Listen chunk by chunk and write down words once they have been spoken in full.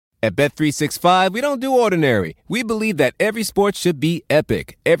At Bet365, we don't do ordinary. We believe that every sport should be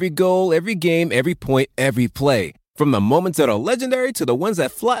epic. Every goal, every game, every point, every play. From the moments that are legendary to the ones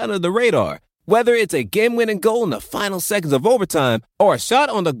that fly under the radar. Whether it's a game-winning goal in the final seconds of overtime or a shot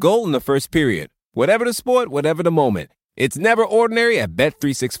on the goal in the first period. Whatever the sport, whatever the moment. It's never ordinary at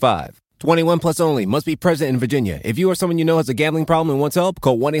Bet365. 21 plus only. Must be present in Virginia. If you or someone you know has a gambling problem and wants help,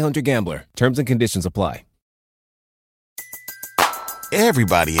 call 1-800-GAMBLER. Terms and conditions apply.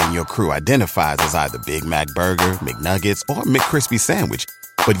 Everybody in your crew identifies as either Big Mac Burger, McNuggets, or McCrispy Sandwich.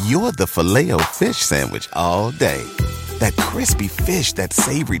 But you're the Filet-O-Fish Sandwich all day. That crispy fish, that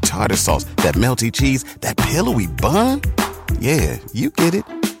savory tartar sauce, that melty cheese, that pillowy bun. Yeah, you get it.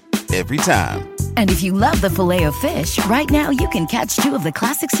 Every time. And if you love the Filet-O-Fish, right now you can catch two of the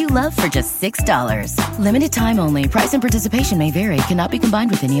classics you love for just $6. Limited time only. Price and participation may vary. Cannot be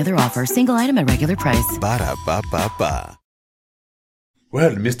combined with any other offer. Single item at regular price. Ba-da-ba-ba-ba.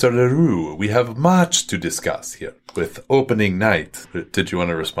 Well, Mr. LaRue, we have much to discuss here with opening night. Did you want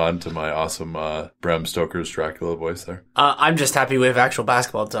to respond to my awesome Bram Stoker's Dracula voice there? I'm just happy we have actual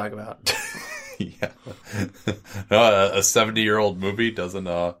basketball to talk about. Yeah. A 70-year-old movie doesn't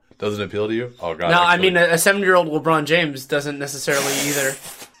appeal to you? Oh, God. No, actually. I mean, a 70-year-old LeBron James doesn't necessarily either.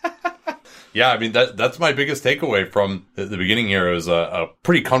 Yeah, I mean, that's my biggest takeaway from the beginning here. It was a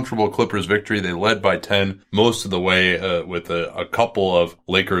pretty comfortable Clippers victory. They led by 10 most of the way with a couple of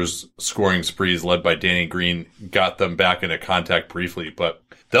Lakers scoring sprees led by Danny Green, got them back into contact briefly. But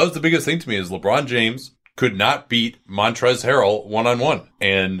that was the biggest thing to me is LeBron James could not beat Montrezl Harrell one-on-one.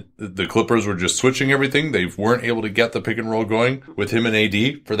 And the Clippers were just switching everything. They weren't able to get the pick and roll going with him and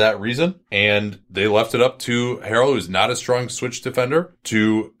AD for that reason. And they left it up to Harrell, who's not a strong switch defender,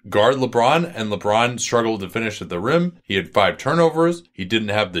 to guard LeBron. And LeBron struggled to finish at the rim. He had 5 turnovers. He didn't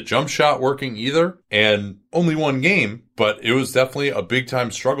have the jump shot working either. And only one game, but it was definitely a big-time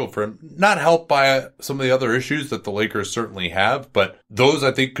struggle for him. Not helped by some of the other issues that the Lakers certainly have, but those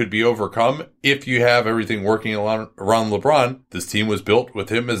I think could be overcome if you have everything working around LeBron. This team was built with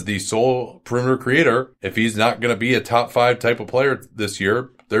him as the sole perimeter creator. If he's not going to be a top 5 type of player this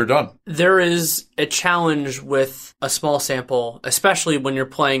year, they're done. There is a challenge with a small sample, especially when you're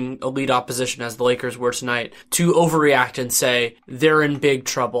playing elite opposition as the Lakers were tonight, to overreact and say they're in big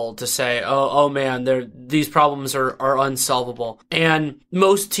trouble, to say, oh man, these problems are unsolvable. And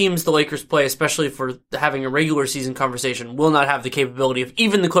most teams the Lakers play, especially for having a regular season conversation, will not have the capability of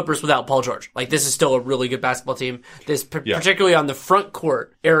even the Clippers without Paul George. Like, this is still a really good basketball team. Particularly on the front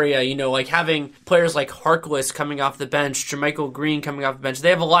court area, like having players like Harkless coming off the bench, JaMychal Green coming off the bench. They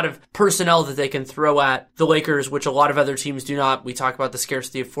have a lot of personnel that they can throw at the Lakers, which a lot of other teams do not. We talk about the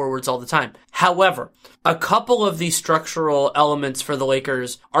scarcity of forwards all the time. However, a couple of these structural elements for the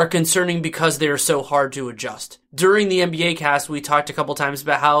Lakers are concerning because they are so hard to adjust. During the NBA cast, we talked a couple times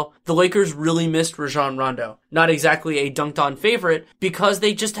about how the Lakers really missed Rajon Rondo. Not exactly a dunked-on favorite, because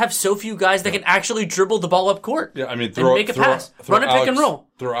they just have so few guys that can actually dribble the ball up court. Yeah, I mean, make a pass, run a pick and roll.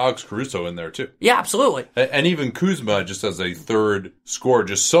 Throw Alex Caruso in there, too. Yeah, absolutely. And even Kuzma, just as a third scorer,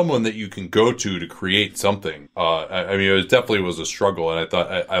 just someone that you can go to create something. I mean, it definitely was a struggle, and I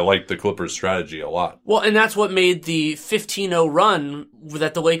thought I liked the Clippers' strategy a lot. Well, and that's what made the 15-0 run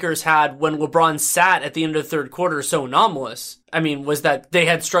that the Lakers had when LeBron sat at the end of the third quarter so anomalous. I mean, was that they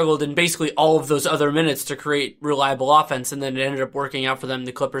had struggled in basically all of those other minutes to create reliable offense, and then it ended up working out for them.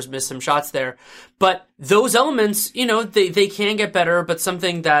 The Clippers missed some shots there. But those elements, they can get better, but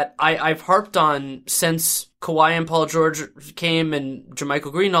something that I've harped on since Kawhi and Paul George came and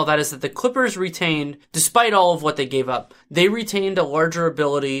JaMychal Green and all that is that the Clippers retained, despite all of what they gave up, they retained a larger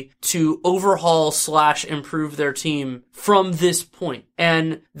ability to overhaul / improve their team from this point.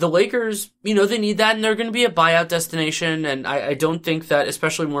 And the Lakers, they need that, and they're going to be a buyout destination. And I don't think that,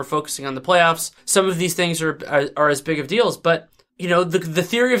 especially when we're focusing on the playoffs, some of these things are as big of deals. But the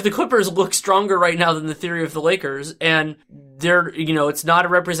theory of the Clippers looks stronger right now than the theory of the Lakers, and it's not a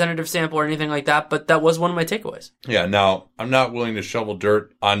representative sample or anything like that, but that was one of my takeaways. Yeah, now, I'm not willing to shovel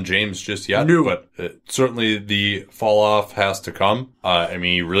dirt on James just yet, but certainly the fall off has to come. I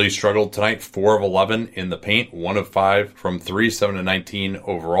mean, he really struggled tonight, 4 of 11 in the paint, 1 of 5 from 3, 7 of 19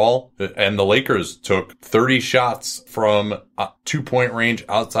 overall. And the Lakers took 30 shots from 2-point range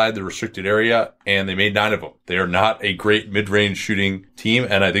outside the restricted area, and they made 9 of them. They are not a great mid-range shooting team,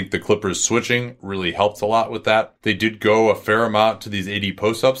 and I think the Clippers switching really helped a lot with that. They did go a fair fair amount to these AD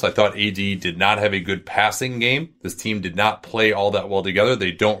post-ups. I thought AD did not have a good passing game. This team did not play all that well together.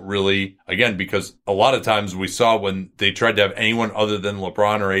 They don't really, again, because a lot of times we saw when they tried to have anyone other than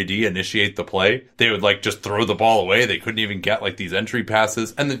LeBron or AD initiate the play, they would like just throw the ball away. They couldn't even get like these entry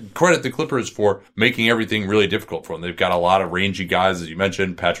passes. And credit the Clippers for making everything really difficult for them. They've got a lot of rangy guys, as you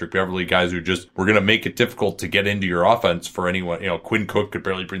mentioned, Patrick Beverley, guys who just were going to make it difficult to get into your offense for anyone. Quinn Cook could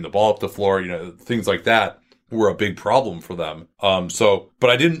barely bring the ball up the floor, things like that were a big problem for them. But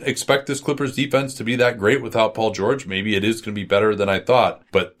I didn't expect this Clippers defense to be that great without Paul George. Maybe it is going to be better than I thought,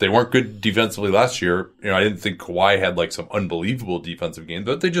 but they weren't good defensively last year. I didn't think Kawhi had like some unbelievable defensive game,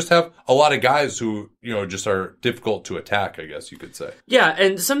 but they just have a lot of guys who, just are difficult to attack, I guess you could say. Yeah.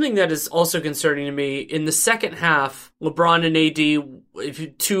 And something that is also concerning to me in the second half, LeBron and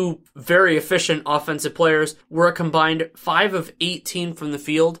AD, two very efficient offensive players, were a combined 5 of 18 from the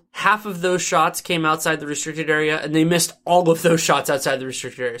field. Half of those shots came outside the restricted area, and they missed all of those shots outside the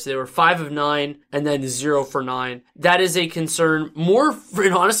restricted area. So they were 5 of 9 and then 0 for 9. That is a concern more,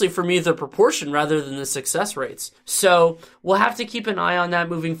 honestly, for me, the proportion rather than the success rates. So we'll have to keep an eye on that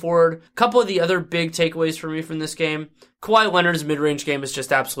moving forward. A couple of the other big takeaways for me from this game. Kawhi Leonard's mid-range game is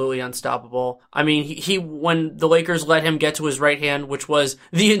just absolutely unstoppable. I mean, he when the Lakers let him get to his right hand, which was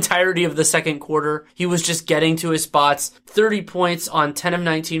the entirety of the second quarter, he was just getting to his spots. 30 points on 10 of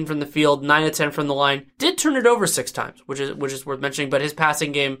 19 from the field, 9 of 10 from the line. Did turn it over 6 times, which is worth mentioning, but his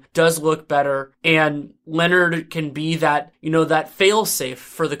passing game does look better. And Leonard can be that, that fail-safe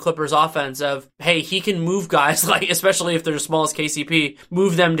for the Clippers offense of, hey, he can move guys, like especially if they're as small as KCP,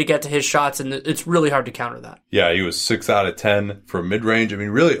 move them to get to his shots, and it's really hard to counter that. Yeah, he was 6 out of 10 for mid-range. I mean,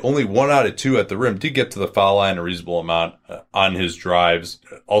 really only 1 out of 2 at the rim. Did get to the foul line a reasonable amount on his drives.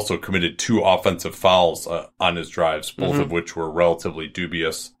 Also committed 2 offensive fouls on his drives, both of which were relatively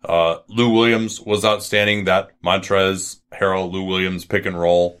dubious. Lou Williams was outstanding. That Montrezl Harrell, Lou Williams pick and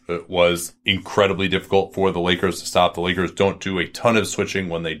roll was incredibly difficult for the Lakers to stop. The Lakers don't do a ton of switching.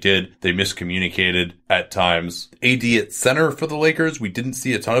 When they did, they miscommunicated at times. AD at center for the Lakers, we didn't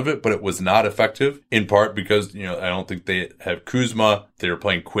see a ton of it, but it was not effective, in part because, I don't think they have Kuzma. They were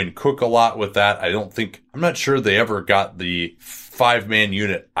playing Quinn Cook a lot with that. I'm not sure they ever got the 5-man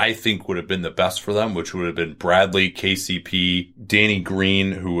unit I think would have been the best for them, which would have been Bradley, KCP, Danny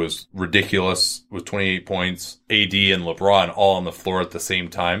Green, who was ridiculous with 28 points, AD and LeBron all on the floor at the same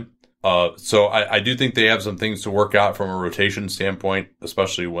time. So I do think they have some things to work out from a rotation standpoint,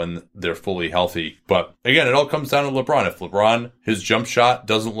 especially when they're fully healthy. But again, it all comes down to LeBron. If LeBron, his jump shot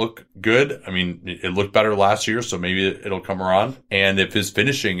doesn't look good, I mean, it looked better last year, so maybe it'll come around. And if his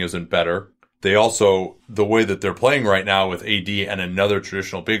finishing isn't better, they also, the way that they're playing right now with AD and another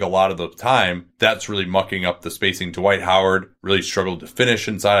traditional big a lot of the time, that's really mucking up the spacing. Dwight Howard really struggled to finish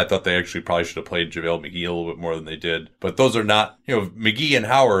inside. I thought they actually probably should have played JaVale McGee a little bit more than they did. But those are not, McGee and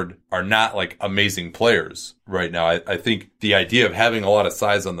Howard are not like amazing players right now. I think the idea of having a lot of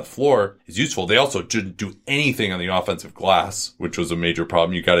size on the floor is useful. They also didn't do anything on the offensive glass, which was a major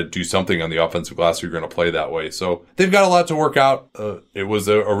problem. You got to do something on the offensive glass if you're going to play that way. So they've got a lot to work out. It was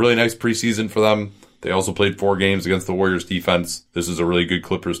a really nice preseason for them. They also played 4 games against the Warriors defense. This is a really good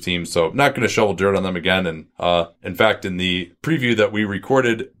Clippers team, so not going to shovel dirt on them again. And in fact, in the preview that we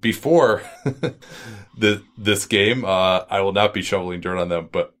recorded before this game, I will not be shoveling dirt on them.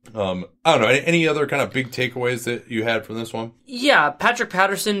 But I don't know. Any other kind of big takeaways that you had from this one? Yeah, Patrick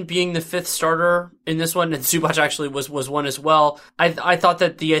Patterson being the 5th starter in this one, and Zubac actually was one as well. I thought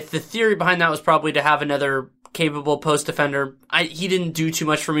that the theory behind that was probably to have another capable post defender. He didn't do too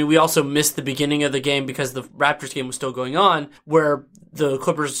much for me. We also missed the beginning of the game because the Raptors game was still going on, where the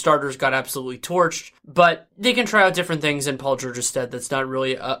Clippers starters got absolutely torched. But they can try out different things in Paul George's stead. That's not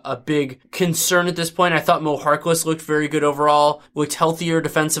really a big concern at this point. I thought Mo Harkless looked very good overall, looked healthier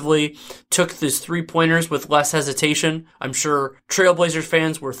defensively, took his 3-pointers with less hesitation. I'm sure Trailblazers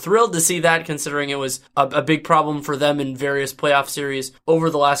fans were thrilled to see that, considering it was a big problem for them in various playoff series over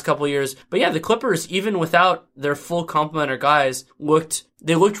the last couple of years. But yeah, the Clippers, even without their full complement of guys, looked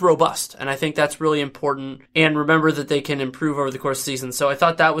robust, and I think that's really important. And remember that they can improve over the course of the season. So I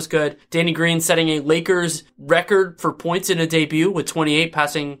thought that was good. Danny Green setting a Lakers record for points in a debut with 28,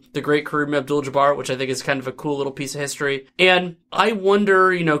 passing the great Kareem Abdul-Jabbar, which I think is kind of a cool little piece of history. And I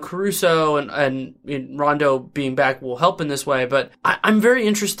wonder, Caruso and Rondo being back will help in this way, but I'm very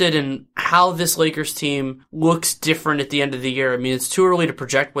interested in how this Lakers team looks different at the end of the year. I mean, it's too early to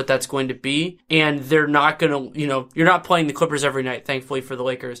project what that's going to be, and they're not going to, you're not playing the Clippers every night, thankfully for the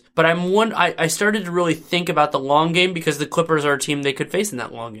Lakers. But I started to really think about the long game because the Clippers are a team they could face in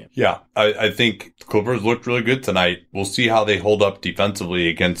that long game. Yeah, I think the Clippers looked really good tonight. We'll see how they hold up defensively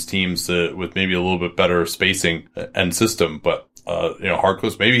against teams with maybe a little bit better spacing and system, but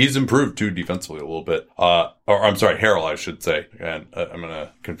Harkless, maybe he's improved too defensively a little bit. Harrell, I should say. And I'm going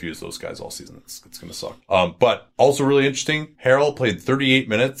to confuse those guys all season. It's going to suck. But also really interesting, Harrell played 38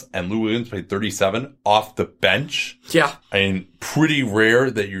 minutes and Lou Williams played 37 off the bench. Yeah. I mean, pretty rare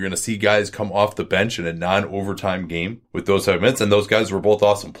that you're going to see guys come off the bench in a non-overtime game with those 7 minutes. And those guys were both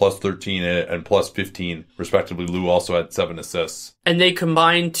awesome, plus 13 and plus 15, respectively. Lou also had 7 assists. And they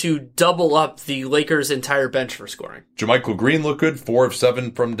combined to double up the Lakers' entire bench for scoring. JaMychal Green looked good, 4 of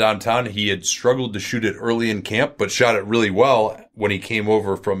 7 from downtown. He had struggled to shoot it early in camp, but shot it really well when he came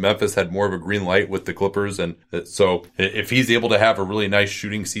over from Memphis, had more of a green light with the Clippers. And so if he's able to have a really nice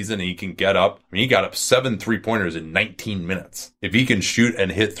shooting season and he can get up, I mean, he got up 7 3-pointers in 19 minutes. If he can shoot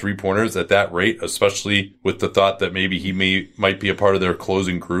and hit 3-pointers at that rate, especially with the thought that maybe he might be a part of their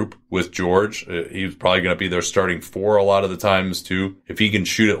closing group with George, he's probably going to be their starting 4 a lot of the times too. If he can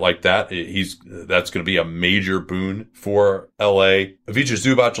shoot it like that, that's going to be a major boon for LA. Ivica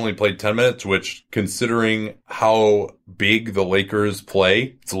Zubac only played 10 minutes, which, considering how big the Lakers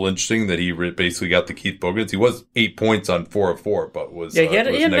play, it's a little interesting that he basically got the Keith Bogans. He was 8 points on 4 of 4, but was he had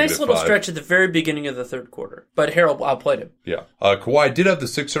a nice little 5. stretch at the very beginning of the third quarter. But Harrell outplayed him. Yeah. Kawhi did have the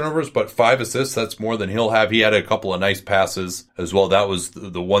 6 turnovers, but 5 assists. That's more than he'll have. He had a couple of nice passes as well. That was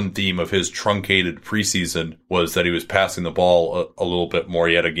the one theme of his truncated preseason, was that he was passing the ball a little bit more.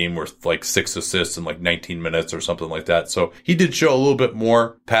 He had a game worth like 6 assists in like 19 minutes or something like that. So he did show a little bit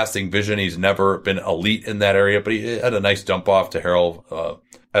more passing vision. He's never been elite in that area, but he had a nice dump off to Harrell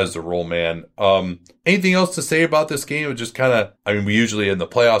as the roll man. Anything else to say about this game? It just kind of, I mean, we usually in the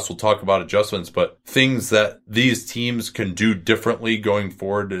playoffs will talk about adjustments, but things that these teams can do differently going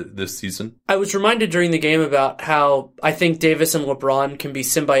forward this season. I was reminded during the game about how I think Davis and LeBron can be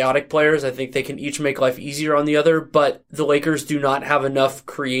symbiotic players. I think they can each make life easier on the other, but the Lakers do not have enough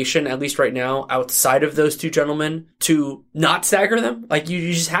creation, at least right now, outside of those two gentlemen to not stagger them. Like,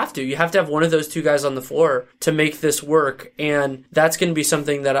 you just have to. You have to have one of those two guys on the floor to make this work, and that's going to be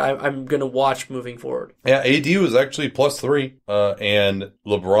something that I'm going to watch moving forward. Yeah, AD was actually +3, and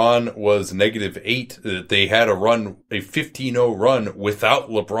LeBron was -8. They had a 15-0 run without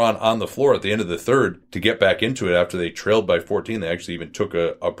LeBron on the floor at the end of the third to get back into it after they trailed by 14. They actually even took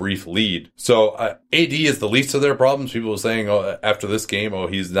a brief lead. So AD is the least of their problems. People were saying after this game,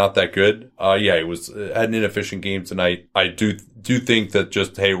 he's not that good. He had an inefficient game tonight. I do think that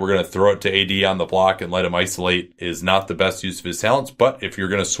just, hey, we're going to throw it to AD on the block and let him isolate is not the best use of his talents. But if you're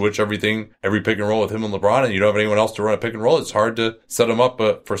going to switch every pick and roll with him and LeBron, and you don't have anyone else to run a pick and roll, it's hard to set him up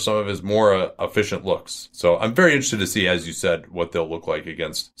for some of his more efficient looks. So I'm very interested to see, as you said, what they'll look like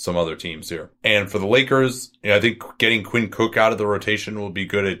against some other teams here. And for the Lakers, I think getting Quinn Cook out of the rotation will be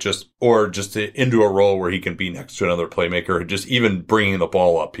good at just into a role where he can be next to another playmaker. Just even bringing the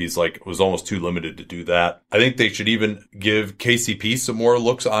ball up, was almost too limited to do that. I think they should even give KCP some more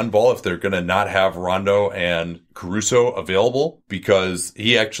looks on ball if they're going to not have Rondo and Caruso available, because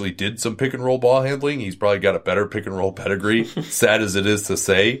he actually did some pick and roll ball handling. He's probably got a better pick and roll pedigree, sad as it is to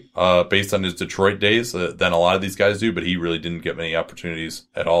say, based on his Detroit days, than a lot of these guys do, but he really didn't get many opportunities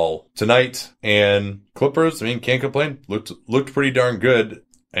at all tonight. And Clippers, I mean, can't complain. Looked pretty darn good.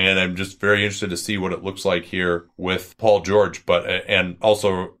 And I'm just very interested to see what it looks like here with Paul George. And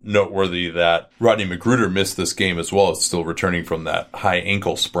also noteworthy that Rodney McGruder missed this game as well. It's still returning from that high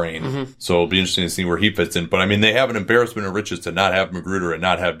ankle sprain. Mm-hmm. So it'll be interesting to see where he fits in. But I mean, they have an embarrassment of riches to not have McGruder and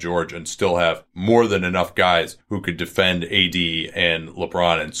not have George and still have more than enough guys who could defend AD and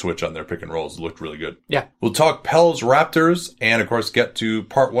LeBron and switch on their pick and rolls. It looked really good. Yeah. We'll talk Pels Raptors and of course get to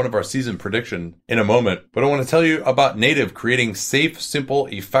part 1 of our season prediction in a moment. But I want to tell you about Native, creating safe, simple,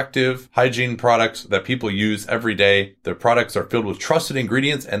 effective hygiene products that people use every day. Their products are filled with trusted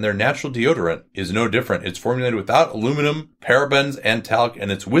ingredients, and their natural deodorant is no different. It's formulated without aluminum, parabens, and talc,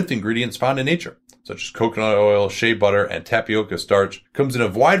 and it's with ingredients found in nature, such as coconut oil, shea butter, and tapioca starch. Comes in a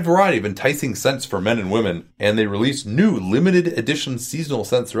wide variety of enticing scents for men and women, and they release new limited edition seasonal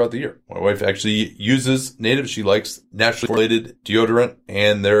scents throughout the year. My wife actually uses Native. She likes naturally formulated deodorant,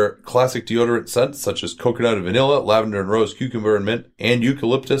 and their classic deodorant scents such as coconut and vanilla, lavender and rose, cucumber and mint, and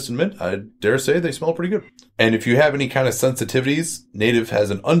eucalyptus and mint. I dare say they smell pretty good. And if you have any kind of sensitivities, Native has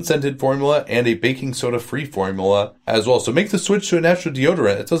an unscented formula and a baking soda free formula as well. So make the switch to a natural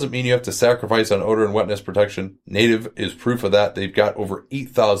deodorant. It doesn't mean you have to sacrifice on odor and wetness protection. Native is proof of that. They've got over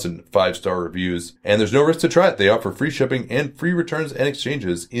 8,000 5-star reviews, and there's no risk to try it. They offer free shipping and free returns and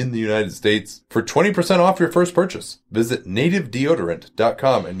exchanges in the United States. For 20% off your first purchase, visit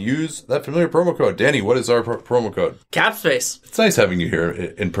nativedeodorant.com and use that familiar promo code. Danny, what is our promo code? Capspace. It's nice having you here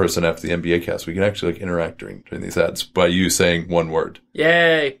in person after the NBA cast. We can actually interact during these ads by you saying one word.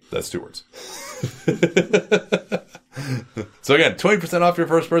 Yay. That's 2 words. So again, 20% off your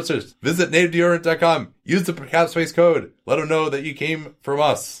first purchase. Visit nativedeodorant.com. Use the Capspace code. Let them know that you came from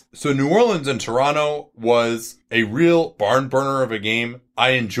us. So New Orleans and Toronto was a real barn burner of a game.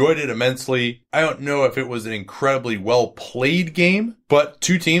 I enjoyed it immensely. I don't know if it was an incredibly well played game, but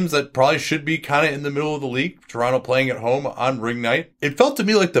two teams that probably should be kind of in the middle of the league. Toronto playing at home on ring night. It felt to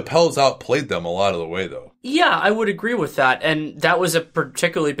me like the Pels outplayed them a lot of the way though. Yeah, I would agree with that. And that was a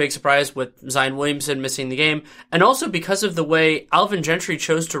particularly big surprise with Zion Williamson missing the game. And also because of the way Alvin Gentry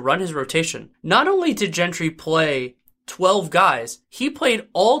chose to run his rotation. Not only did Gentry play 12 guys, he played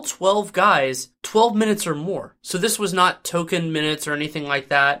all 12 guys 12 minutes or more. So this was not token minutes or anything like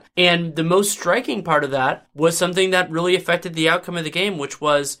that. And the most striking part of that was something that really affected the outcome of the game, which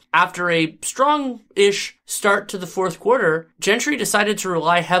was after a strong-ish start to the fourth quarter, Gentry decided to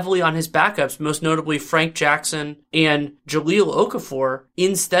rely heavily on his backups, most notably Frank Jackson and Jahlil Okafor,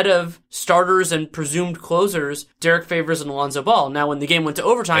 instead of starters and presumed closers, Derek Favors and Alonzo Ball. Now, when the game went to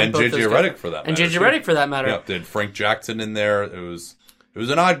overtime, and JJ Redick for that matter. And JJ Redick for that matter. Yeah, they had Frank Jackson in there. It was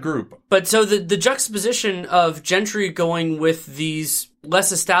an odd group. But so the juxtaposition of Gentry going with these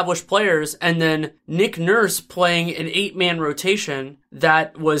less established players and then Nick Nurse playing an 8-man rotation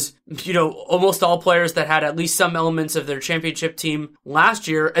that was, almost all players that had at least some elements of their championship team last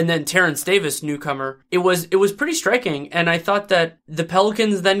year, and then Terrence Davis, newcomer. It was pretty striking, and I thought that the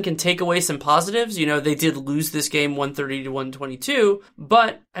Pelicans then can take away some positives. They did lose this game 130-122,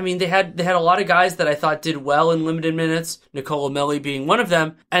 but I mean they had a lot of guys that I thought did well in limited minutes, Nicolo Melli being one of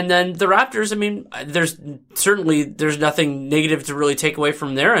them. And then the Raptors, I mean, there's nothing negative to really take away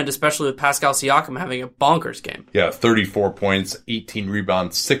from their end, especially with Pascal Siakam having a bonkers game. Yeah, 34 points, 18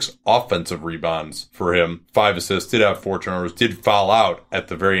 rebounds, 6 offensive rebounds for him, 5 assists, did have 4 turnovers, did foul out at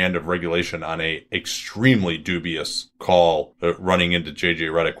the very end of regulation on a extremely dubious call running into JJ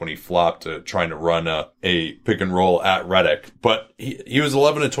Redick when he flopped trying to run a pick and roll at Redick. But he was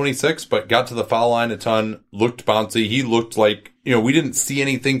 11-26, but got to the foul line a ton, looked bouncy. He looked like, we didn't see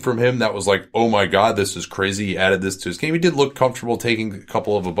anything from him that was like, oh my God, this is crazy. He added this to his game. He did look comfortable taking a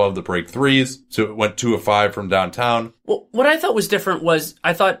couple of above the break threes. So it went 2 of 5 from downtown. Well, what I thought was different was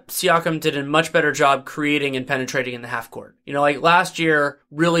I thought Siakam did a much better job creating and penetrating in the half court. Like last year,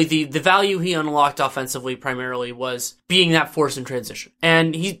 really the value he unlocked offensively primarily was being that force in transition.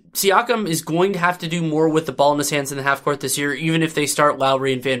 And Siakam is going to have to do more with the ball in his hands in the half court this year, even if they start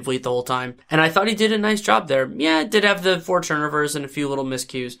Lowry and Van Vliet the whole time. And I thought he did a nice job there. Yeah, did have the 4 turnovers and a few little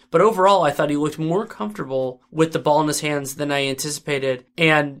miscues. But overall, I thought he looked more comfortable with the ball in his hands than I anticipated.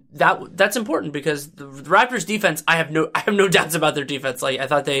 And that's important because the Raptors defense, I have no doubts about their defense. Like I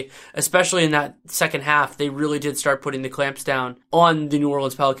thought they, especially in that second half, they really did start putting the clamps down on the New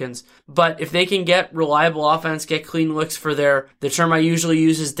Orleans Pelicans. But if they can get reliable offense, get clean looks for the term I usually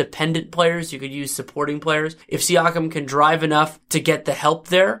use is dependent players. You could use supporting players. If Siakam can drive enough to get the help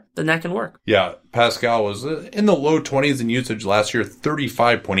there, then that can work. Yeah, Pascal was in the low 20s in usage last year,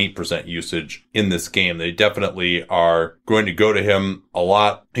 35.8% usage in this game. They definitely are going to go to him a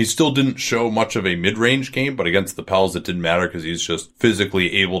lot. He still didn't show much of a mid-range game, but against the Pels, it didn't matter because he's just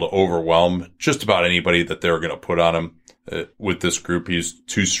physically able to overwhelm just about anybody that they're going to put on him. With this group, he's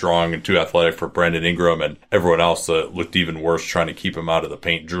too strong and too athletic for Brandon Ingram, and everyone else looked even worse trying to keep him out of the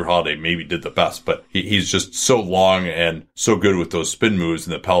paint. Drew Holiday maybe did the best, but he's just so long and so good with those spin moves,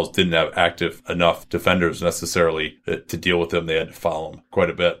 and the Pels didn't have active enough defenders necessarily to deal with him. They had to foul him quite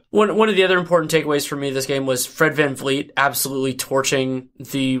a bit. One of the other important takeaways for me this game was Fred Van Vliet absolutely torching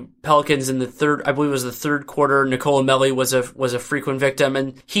the Pelicans in the third, I believe it was the third quarter. Nicolo Melli was a frequent victim,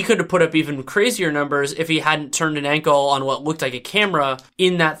 and he could have put up even crazier numbers if he hadn't turned an ankle on what looked like a camera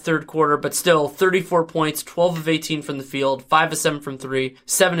in that third quarter, but still 34 points, 12 of 18 from the field, 5 of 7 from 3,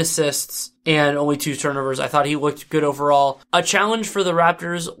 7 assists, and only 2 turnovers. I thought he looked good overall. A challenge for the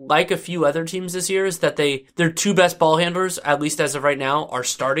Raptors, like a few other teams this year, is that their 2 best ball handlers, at least as of right now, are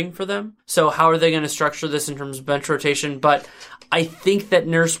starting for them. So how are they going to structure this in terms of bench rotation? But I think that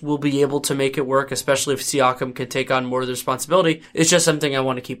Nurse will be able to make it work, especially if Siakam can take on more of the responsibility. It's just something I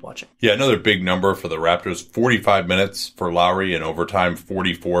want to keep watching. Yeah, another big number for the Raptors, 45 minutes for Lowry and overtime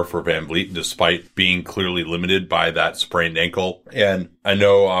 44 for Van Vliet, despite being clearly limited by that sprained ankle. And I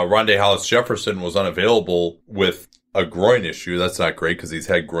know Rondae Hollis-Jefferson was unavailable with a groin issue. That's not great because he's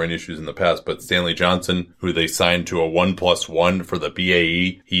had groin issues in the past. But Stanley Johnson, who they signed to a 1+1 for the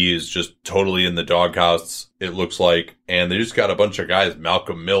BAE, he is just totally in the doghouse, it looks like. And they just got a bunch of guys,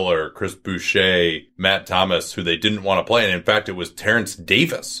 Malcolm Miller, Chris Boucher, Matt Thomas, who they didn't want to play. And in fact, it was Terrence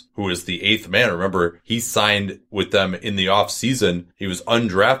Davis, who is the 8th man. Remember, he signed with them in the off season. He was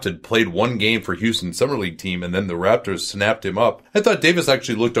undrafted, played one game for Houston Summer League team, and then the Raptors snapped him up. I thought Davis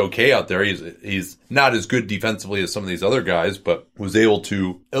actually looked okay out there. He's not as good defensively as some of these other guys, but was able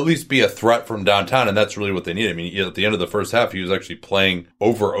to at least be a threat from downtown. And that's really what they need. I mean, at the end of the first half, he was actually playing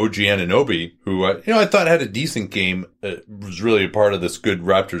over OG Anunoby, who, I thought had a decent game, was really a part of this good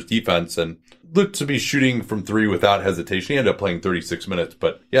Raptors defense and looked to be shooting from three without hesitation. He ended up playing 36 minutes.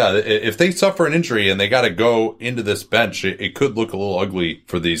 But yeah, if they suffer an injury and they got to go into this bench, it could look a little ugly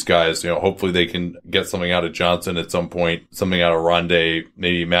for these guys. Hopefully they can get something out of Johnson at some point, something out of Rondae.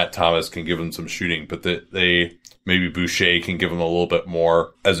 Maybe Matt Thomas can give them some shooting, but maybe Boucher can give him a little bit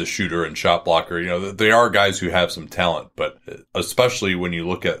more as a shooter and shot blocker. They are guys who have some talent, but especially when you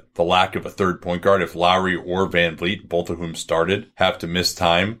look at the lack of a third point guard, if Lowry or Van Vliet, both of whom started, have to miss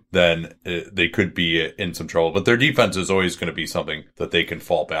time, then they could be in some trouble. But their defense is always going to be something that they can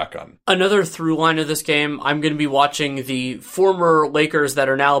fall back on. Another through line of this game, I'm going to be watching the former Lakers that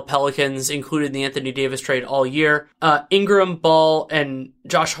are now Pelicans, included in the Anthony Davis trade all year. Ingram, Ball, and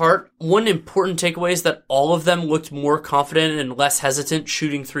Josh Hart. One important takeaway is that all of them looked more confident and less hesitant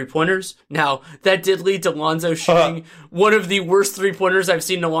shooting three-pointers. Now, that did lead to Lonzo shooting one of the worst three-pointers I've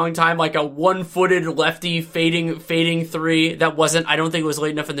seen in a long time, like a one-footed lefty fading three. I don't think it was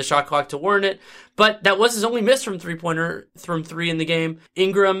late enough in the shot clock to warrant it, but that was his only miss from three in the game.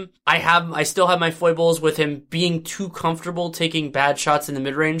 Ingram, I still have my foibles with him being too comfortable taking bad shots in the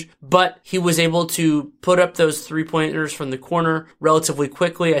mid-range, but he was able to put up those three-pointers from the corner relatively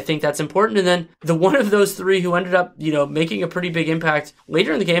quickly. I think that's important. And then the one of those three who ended up, making a pretty big impact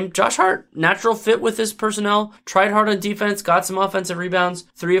later in the game, Josh Hart, natural fit with his personnel, tried hard on defense, got some offensive rebounds,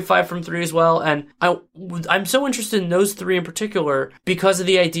 3 of 5 from 3 as well. And I'm so interested in those three in particular because of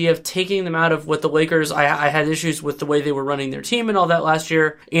the idea of taking them out of what the Lakers, I had issues with the way they were running their team and all that last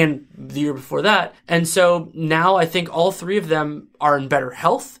year and the year before that. And so now I think all three of them are in better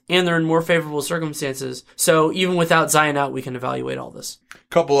health and they're in more favorable circumstances. So even without Zion out, we can evaluate all this.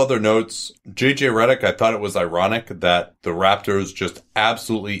 Couple other notes. JJ Redick, I thought it was ironic that the Raptors just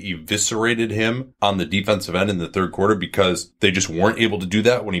absolutely eviscerated him on the defensive end in the third quarter because they just weren't able to do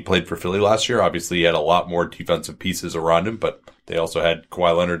that when he played for Philly last year. Obviously, he had a lot more defensive pieces around him, but they also had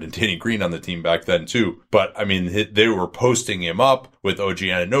Kawhi Leonard and Danny Green on the team back then too. But I mean, they were posting him up with OG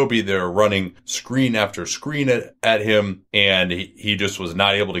Anunoby. They were running screen after screen at him, and he just was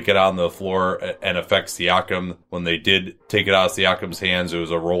not able to get on the floor and affect Siakam. When they did take it out of Siakam's hands, it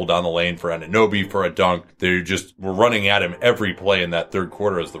was a roll down the lane for Anunoby for a dunk. They just were running at him every play in that third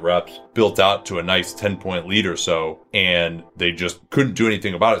quarter as the Raps built out to a nice 10-point lead or so, and they just couldn't do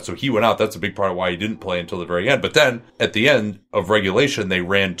anything about it. So he went out. That's a big part of why he didn't play until the very end. But then at the end of regulation, they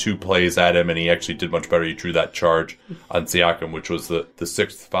ran 2 plays at him, and he actually did much better. He drew that charge on Siakam, which was the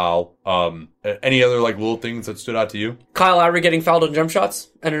 6th foul. Any other little things that stood out to you? Kyle Lowry getting fouled on jump shots.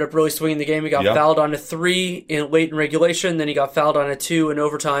 Ended up really swinging the game. He got fouled on a 3 late in regulation. Then he got fouled on a 2 in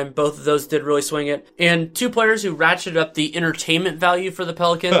overtime. Both of those did really swing it. And 2 players who ratcheted up the entertainment value for the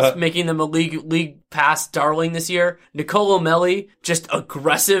Pelicans, making them a league pass darling this year. Nicolo Melli, just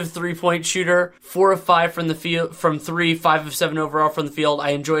aggressive 3-point shooter. 4 of 5 from the field, from 3, 5 of 7 overall from the field.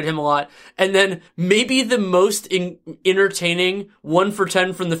 I enjoyed him a lot. And then maybe the most entertaining 1 for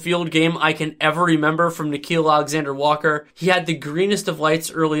 10 from the field game I can ever remember from Nickeil Alexander-Walker. He had the greenest of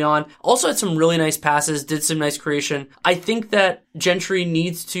lights early on. Also had some really nice passes, did some nice creation. I think that Gentry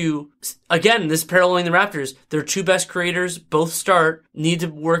needs to, again, this paralleling the Raptors, their 2 best creators both start, need to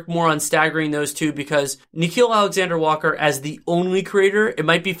work more on staggering those 2 because Nickeil Alexander-Walker as the only creator, it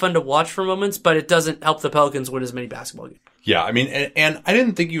might be fun to watch for moments, but it doesn't help the Pelicans win as many basketball games. Yeah, I mean, and I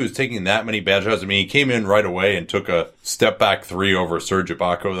didn't think he was taking that many bad shots. I mean, he came in right away and took a step back 3 over Serge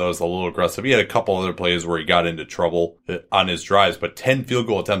Ibaka. That was a little aggressive. He had a couple other plays where he got into trouble on his drives, but 10 field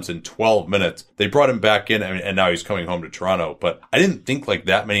goal attempts in 12 minutes. They brought him back in, and now he's coming home to Toronto. But I didn't think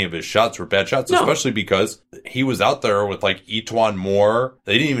that many of his shots were bad shots, especially because he was out there with Etuan Moore.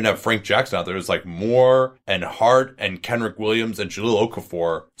 They didn't even have Frank Jackson out there. It was Moore and Hart and Kenrick Williams and Jahlil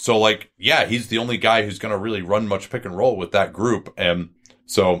Okafor. So yeah, he's the only guy who's going to really run much pick and roll with that group. And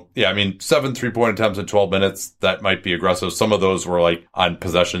So, yeah, I mean, 7 3-point attempts in 12 minutes, that might be aggressive. Some of those were like on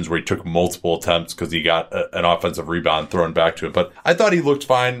possessions where he took multiple attempts because he got an offensive rebound thrown back to him. But I thought he looked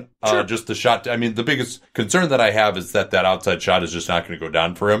fine. Sure. Just the shot. I mean, the biggest concern that I have is that outside shot is just not going to go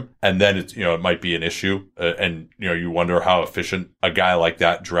down for him. And then it's, it might be an issue. And, you wonder how efficient a guy like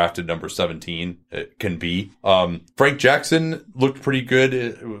that drafted number 17 can be. Frank Jackson looked pretty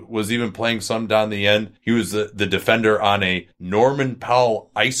good. Was even playing some down the end. He was the defender on a Norman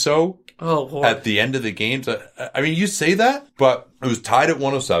Powell ISO. Oh, Lord. At the end of the game. So, I mean, you say that, but it was tied at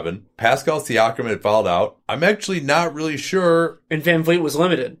 107. Pascal Siakam had fouled out. I'm actually not really sure. And Van Vliet was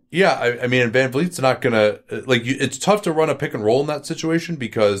limited. Yeah, I mean, Van Vliet's not going to, it's tough to run a pick and roll in that situation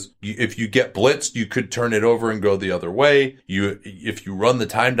because if you get blitzed, you could turn it over and go the other way. If you run the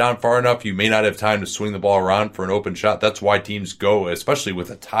time down far enough, you may not have time to swing the ball around for an open shot. That's why teams go, especially with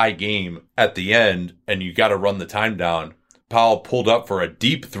a tie game at the end, and you got to run the time down. Powell pulled up for a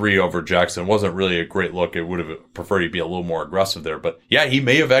deep 3 over Jackson. Wasn't really a great look. It would have preferred to be a little more aggressive there. But yeah, he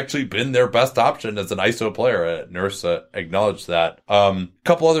may have actually been their best option as an ISO player. Nurse acknowledged that.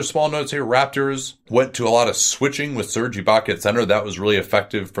 Couple other small notes here. Raptors went to a lot of switching with Serge Ibaka at center. That was really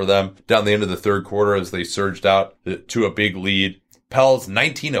effective for them down the end of the third quarter as they surged out to a big lead. Pels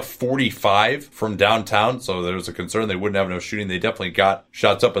 19 of 45 from downtown, so there was a concern they wouldn't have enough shooting. They definitely got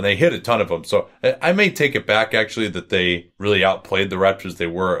shots up, and they hit a ton of them. So I may take it back, actually, that they really outplayed the Raptors. They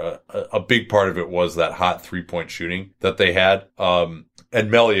were a big part of it was that hot 3-point shooting that they had. And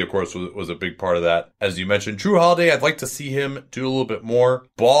Melly, of course, was a big part of that. As you mentioned, Drew Holiday, I'd like to see him do a little bit more.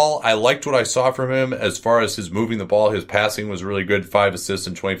 Ball, I liked what I saw from him as far as his moving the ball. His passing was really good, 5 assists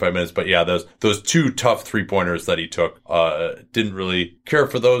in 25 minutes. But yeah, those 2 tough 3-pointers that he took, didn't really care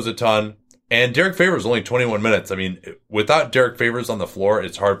for those a ton. And Derek Favors only 21 minutes. I mean, without Derek Favors on the floor,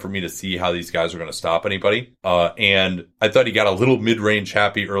 it's hard for me to see how these guys are going to stop anybody. And I thought he got a little mid-range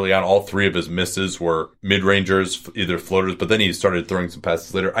happy early on. All 3 of his misses were mid-rangers, either floaters, but then he started throwing some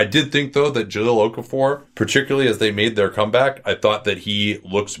passes later. I did think, though, that Jahlil Okafor, particularly as they made their comeback, I thought that he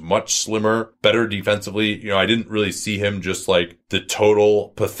looks much slimmer, better defensively. I didn't really see him just like the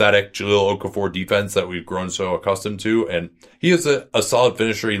total pathetic Jahlil Okafor defense that we've grown so accustomed to. And he is a solid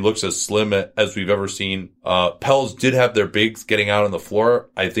finisher. He looks as slim as we've ever seen. Pels did have their bigs getting out on the floor.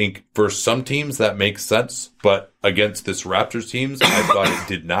 I think for some teams that makes sense, but against this Raptors teams, I thought it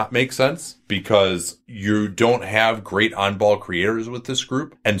did not make sense because you don't have great on-ball creators with this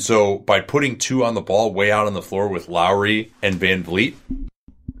group. And so by putting 2 on the ball way out on the floor with Lowry and Van Vliet,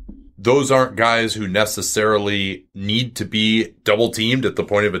 those aren't guys who necessarily need to be double teamed at the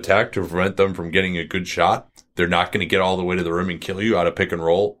point of attack to prevent them from getting a good shot. They're not going to get all the way to the rim and kill you out of pick and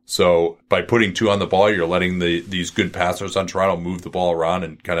roll. So by putting 2 on the ball, you're letting these good passers on Toronto move the ball around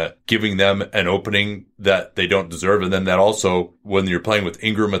and kind of giving them an opening that they don't deserve. And then that also, when you're playing with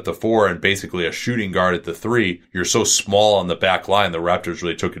Ingram at the 4 and basically a shooting guard at the 3, you're so small on the back line. The Raptors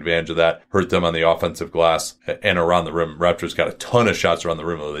really took advantage of that, hurt them on the offensive glass and around the rim. Raptors got a ton of shots around the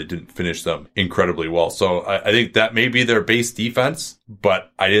rim, though they didn't finish them incredibly well. So I think that may be their base defense,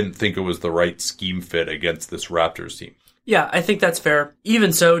 but I didn't think it was the right scheme fit against this Raptors team. Yeah, I think that's fair.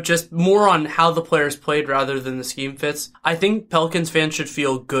 Even so, just more on how the players played rather than the scheme fits. I think Pelicans fans should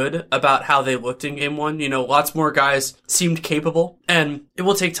feel good about how they looked in game 1. Lots more guys seemed capable, and it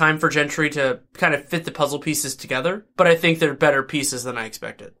will take time for Gentry to kind of fit the puzzle pieces together, but I think they're better pieces than I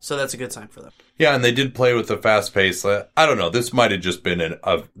expected. So that's a good sign for them. Yeah, and they did play with a fast pace. I don't know. This might have just been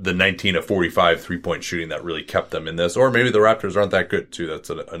the 19 of 45 3-point shooting that really kept them in this. Or maybe the Raptors aren't that good, too. That's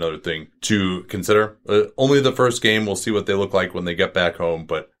another thing to consider. Only the first game. We'll see what they look like when they get back home.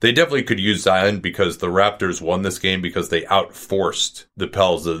 But they definitely could use Zion because the Raptors won this game because they outforced the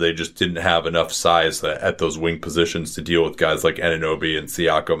Pels. They just didn't have enough size at those wing positions to deal with guys like Anunoby and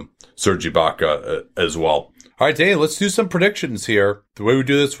Siakam, Serge Ibaka as well. All right, Danny, let's do some predictions here. The way we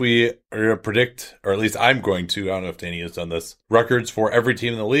do this, we are going to predict, or at least I'm going to, I don't know if Danny has done this, records for every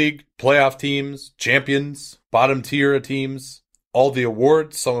team in the league, playoff teams, champions, bottom tier teams, all the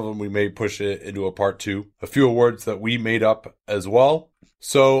awards. Some of them we may push it into a part 2. A few awards that we made up as well.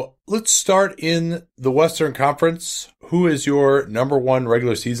 So let's start in the Western Conference. Who is your number 1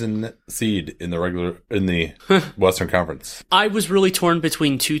 regular season seed in the Western Conference? I was really torn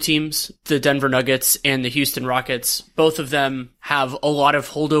between 2 teams, the Denver Nuggets and the Houston Rockets. Both of them have a lot of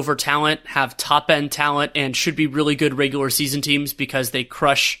holdover talent, have top-end talent, and should be really good regular season teams because they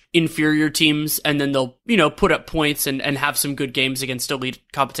crush inferior teams, and then they'll, put up points and have some good games against elite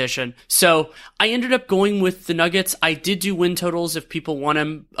competition. So I ended up going with the Nuggets. I did do win totals if people want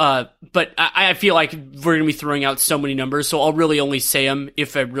them But I feel like we're going to be throwing out so many numbers, so I'll really only say them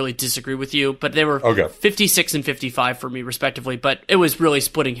if I really disagree with you. But they were 56 and 55 for me, respectively. But it was really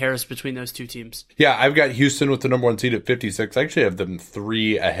splitting hairs between those two teams. Yeah, I've got Houston with the number 1 seed at 56. I actually have them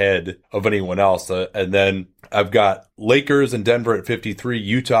 3 ahead of anyone else. And then I've got Lakers and Denver at 53,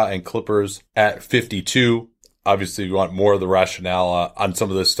 Utah and Clippers at 52. Obviously, you want more of the rationale on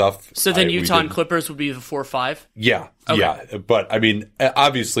some of this stuff. So then Utah and Clippers would be the 4-5? Yeah. Okay. Yeah. But I mean,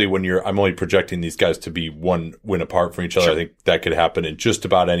 obviously I'm only projecting these guys to be 1 win apart from each other. Sure. I think that could happen in just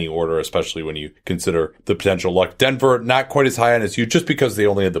about any order, especially when you consider the potential luck. Denver, not quite as high on as you, just because they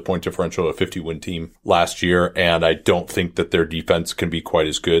only had the point differential of a 50-win team last year. And I don't think that their defense can be quite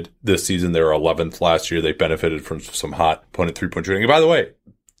as good this season. They were 11th last year. They benefited from some hot opponent 3-point shooting. And by the way,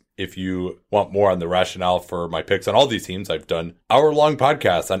 if you want more on the rationale for my picks on all these teams, I've done hour-long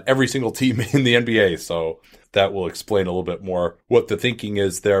podcasts on every single team in the NBA. So that will explain a little bit more what the thinking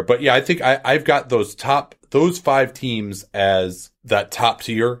is there. But yeah, I think I've got those 5 teams as that top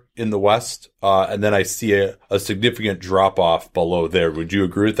tier in the West. And then I see a significant drop off below there. Would you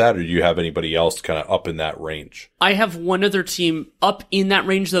agree with that? Or do you have anybody else kind of up in that range? I have one other team up in that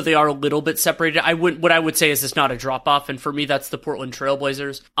range, though they are a little bit separated. What I would say is it's not a drop off. And for me, that's the Portland Trail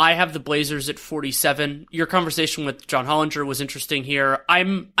Blazers. I have the Blazers at 47. Your conversation with John Hollinger was interesting here.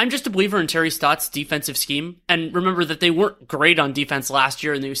 I'm just a believer in Terry Stott's defensive scheme. And remember that they weren't great on defense last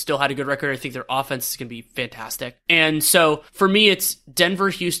year and they still had a good record. I think their offense is going to be fantastic. And so for me, it's Denver,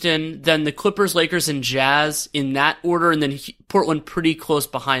 Houston, then the Clippers, Lakers, and Jazz in that order, and then Portland pretty close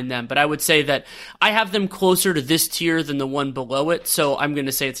behind them. But I would say that I have them closer to this tier than the one below it, so I'm going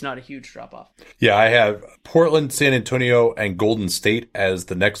to say it's not a huge drop-off. Yeah, I have Portland, San Antonio, and Golden State as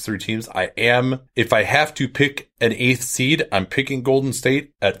the next 3 teams. If I have to pick an 8th seed, I'm picking Golden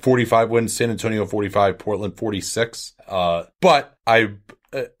State at 45 wins, San Antonio 45, Portland 46. But I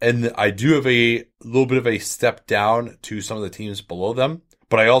do have a little bit of a step down to some of the teams below them.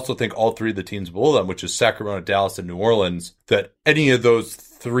 But I also think all 3 of the teams below them, which is Sacramento, Dallas, and New Orleans, that any of those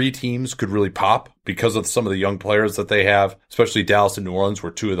 3 teams could really pop because of some of the young players that they have, especially Dallas and New Orleans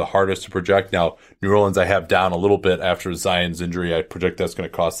were 2 of the hardest to project. Now, New Orleans I have down a little bit after Zion's injury. I project that's going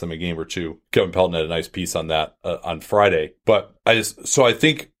to cost them a game or 2. Kevin Pelton had a nice piece on that on Friday. But I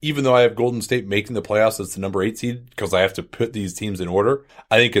think even though I have Golden State making the playoffs as the number 8 seed, because I have to put these teams in order,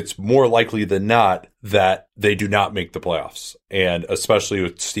 I think it's more likely than not that they do not make the playoffs. And especially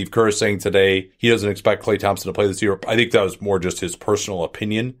with Steve Kerr saying today he doesn't expect Klay Thompson to play this year. I think that was more just his personal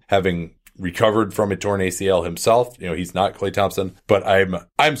opinion, having recovered from a torn ACL himself. He's not Klay Thompson, but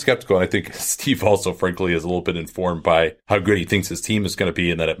I'm skeptical. And I think Steve also, frankly, is a little bit informed by how good he thinks his team is going to be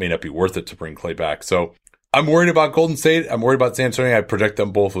and that it may not be worth it to bring Klay back. So I'm worried about Golden State. I'm worried about San Antonio. I project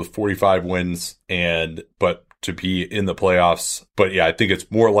them both with 45 wins but to be in the playoffs. But yeah, I think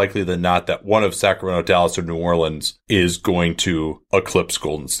it's more likely than not that one of Sacramento, Dallas, or New Orleans is going to eclipse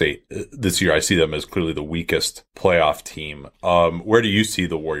Golden State this year. I see them as clearly the weakest playoff team. Where do you see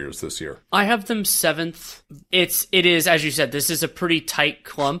the Warriors this year? I have them 7th. It is, as you said, this is a pretty tight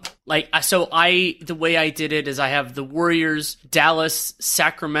clump. The way I did it is I have the Warriors, Dallas,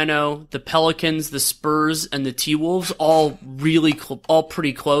 Sacramento, the Pelicans, the Spurs, and the T-Wolves all all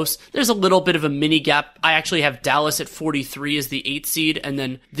pretty close. There's a little bit of a mini gap. I actually have Dallas at 43 as the 8th seed, and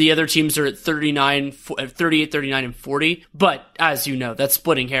then the other teams are at 38, 39, and 40. But as you know, that's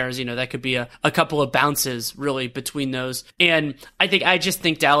splitting hairs. That could be a couple of bounces really between those. And I just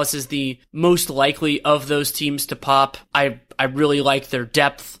think Dallas is the most likely of those teams to pop. I really like their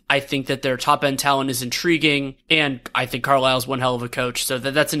depth. I think that their top-end talent is intriguing, and I think Carlisle's one hell of a coach, so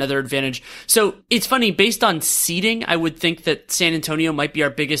that's another advantage. So it's funny, based on seeding, I would think that San Antonio might be our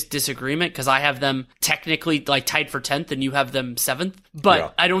biggest disagreement, because I have them technically tied for 10th, and you have them 7th, but yeah.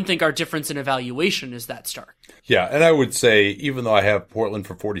 I don't think our difference in evaluation is that stark. Yeah, and I would say, even though I have Portland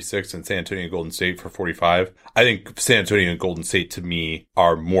for 46 and San Antonio and Golden State for 45, I think San Antonio and Golden State, to me,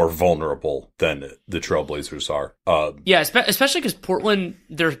 are more vulnerable than the Trailblazers are. Yeah, especially because Portland,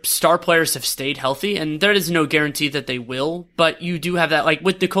 their star players have stayed healthy, and there is no guarantee that they will, but you do have that,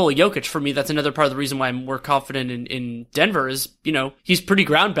 with Nikola Jokic, for me, that's another part of the reason why I'm more confident in Denver is, he's pretty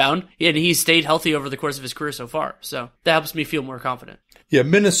ground bound, and he's stayed healthy over the course of his career so far, so that helps me feel more confident. Yeah,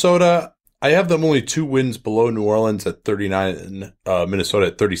 Minnesota, I have them only 2 wins below New Orleans at 39, Minnesota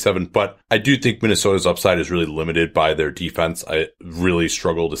at 37, but I do think Minnesota's upside is really limited by their defense. I really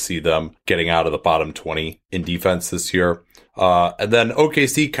struggle to see them getting out of the bottom 20 in defense this year. And then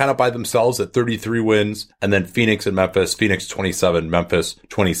OKC kind of by themselves at 33 wins. And then Phoenix and Memphis, Phoenix 27, Memphis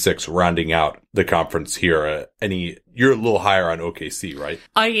 26, rounding out the conference here. You're a little higher on OKC, right?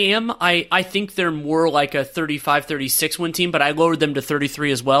 I am. I think they're more like a 35, 36 win team, but I lowered them to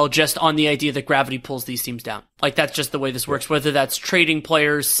 33 as well, just on the idea that gravity pulls these teams down. Like, that's just the way this works, whether that's trading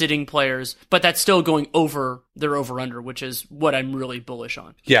players, sitting players, but that's still going over their over-under, which is what I'm really bullish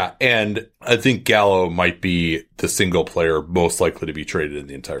on. Yeah, and I think Gallo might be the single player most likely to be traded in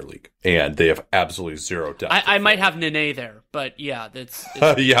the entire league. And they have absolutely zero depth. I might have Nene there, but yeah, it's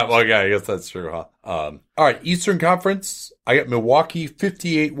yeah, well, yeah, I guess that's true, huh? All right, Eastern Conference, I got Milwaukee,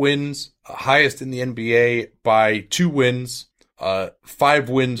 58 wins, highest in the NBA by 2 wins. 5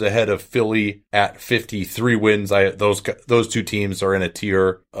 wins ahead of Philly at 53 wins. Those two teams are in a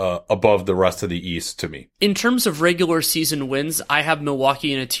tier above the rest of the East to me. In terms of regular season wins, I have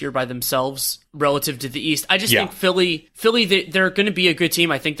Milwaukee in a tier by themselves relative to the East. I just think Philly, they're going to be a good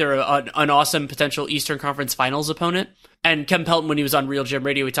team. I think they're an awesome potential Eastern Conference Finals opponent. And Kevin Pelton, when he was on Real Gym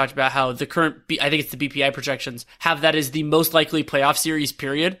Radio, we talked about how the current, I think it's the BPI projections, have that as the most likely playoff series,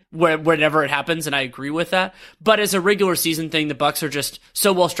 period, whenever it happens, and I agree with that. But as a regular season thing, the Bucks are just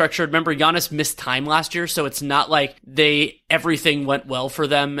so well structured. Remember, Giannis missed time last year, so it's not like everything went well for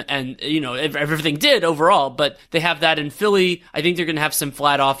them, and, everything did overall, but they have that in Philly. I think they're going to have some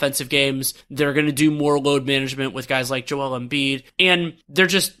flat offensive games. They're going to do more load management with guys like Joel Embiid, and they're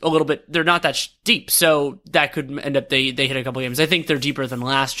just they're not that deep, so that could end up they hit a couple games. I think they're deeper than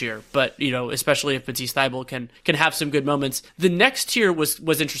last year, but especially if Matisse Thybulle can have some good moments. The next tier was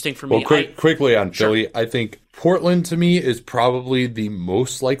interesting for me. Well, quickly on Philly, I think Portland to me is probably the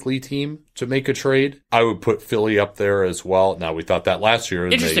most likely team to make a trade. I would put Philly up there as well. Now, we thought that last year.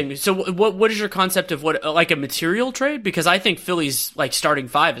 Interesting. So what is your concept of what, like a material trade? Because I think Philly's like starting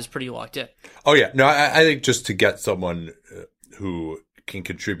 5 is pretty locked in. Oh yeah. No, I think just to get someone who can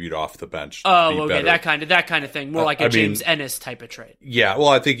contribute off the bench. Oh, okay, better. that kind of thing. More like a James Ennis type of trade. Yeah, well,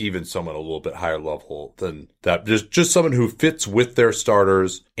 I think even someone a little bit higher level than that. Just someone who fits with their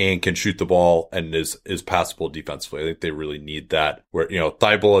starters and can shoot the ball and is passable defensively. I think they really need that. Where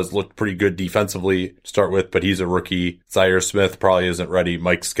Thybulle has looked pretty good defensively to start with, but he's a rookie. Zaire Smith probably isn't ready.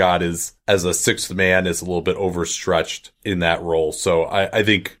 Mike Scott is, as a sixth man, is a little bit overstretched in that role. So I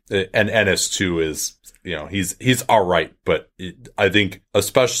think, and Ennis too is. He's all right, but I think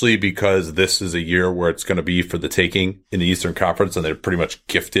especially because this is a year where it's going to be for the taking in the Eastern Conference, and they're pretty much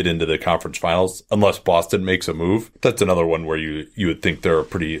gifted into the conference finals unless Boston makes a move. That's another one where you would think they're a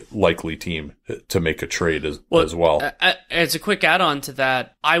pretty likely team to make a trade as well. As a quick add-on to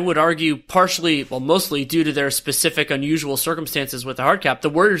that, I would argue mostly due to their specific unusual circumstances with the hard cap, the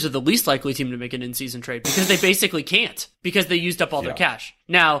Warriors are the least likely team to make an in-season trade because they basically can't, because they used up all their cash.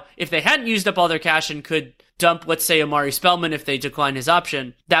 Now, if they hadn't used up all their cash and could dump, let's say, Amari Spellman if they decline his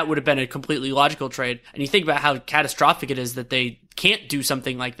option, that would have been a completely logical trade. And you think about how catastrophic it is that they can't do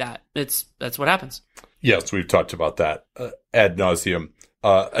something like that. That's what happens. Yes, we've talked about that ad nauseum.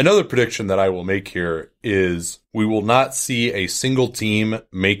 Another prediction that I will make here is we will not see a single team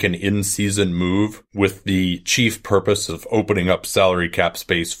make an in-season move with the chief purpose of opening up salary cap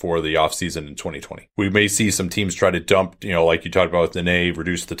space for the offseason in 2020. We may see some teams try to dump, like you talked about with Nene,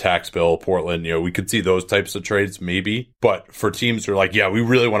 reduce the tax bill, Portland, we could see those types of trades maybe. But for teams who are like, yeah, we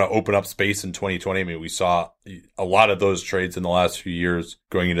really want to open up space in 2020. I mean, we saw a lot of those trades in the last few years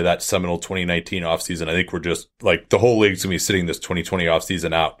going into that seminal 2019 offseason. I think we're just like the whole league's going to be sitting this 2020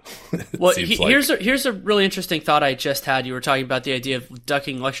 offseason out. Well, here's a really interesting thought I just had. You were talking about the idea of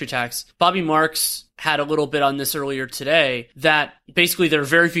ducking luxury tax. Bobby Marks had a little bit on this earlier today, that basically there are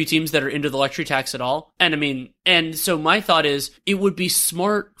very few teams that are into the luxury tax at all. And so my thought is it would be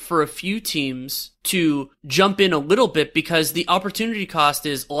smart for a few teams to jump in a little bit, because the opportunity cost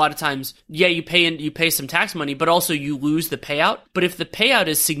is a lot of times, you pay some tax money, but also you lose the payout. But if the payout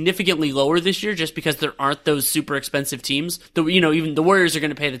is significantly lower this year, just because there aren't those super expensive teams, even the Warriors are going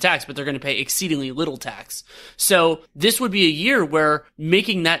to pay the tax, but they're going to pay exceedingly little tax. So this would be a year where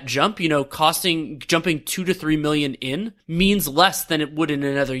making that jump, jumping $2 to $3 million in means less than it would in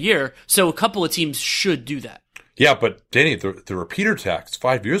another year. So a couple of teams should do that. Yeah, but Danny, the repeater tax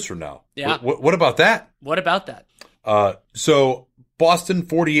 5 years from now. Yeah. What about that? What about that? So Boston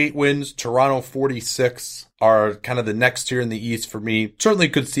 48 wins, Toronto 46 are kind of the next tier in the East for me. Certainly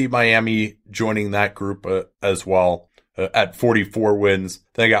could see Miami joining that group as well at 44 wins.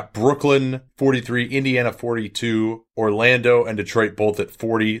 Then I got Brooklyn 43, Indiana 42, Orlando and Detroit both at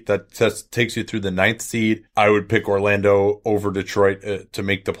 40. That takes you through the 9th seed. I would pick Orlando over Detroit to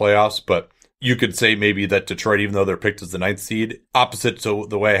make the playoffs, but you could say maybe that Detroit, even though they're picked as the 9th seed, opposite to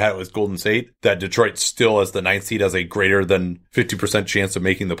the way I had it with Golden State, that Detroit still as the 9th seed has a greater than 50% chance of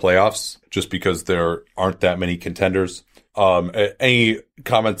making the playoffs, just because there aren't that many contenders. Any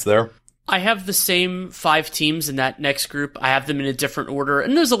comments there? I have the same 5 teams in that next group. I have them in a different order,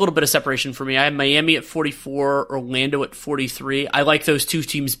 and there's a little bit of separation for me. I have Miami at 44, Orlando at 43. I like those 2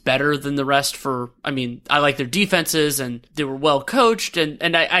 teams better than the rest I like their defenses, and they were well coached,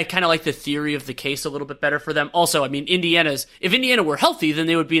 and I kind of like the theory of the case a little bit better for them. Also, if Indiana were healthy, then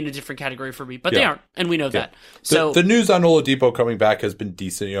they would be in a different category for me, but they aren't, and we know that. So the news on Oladipo coming back has been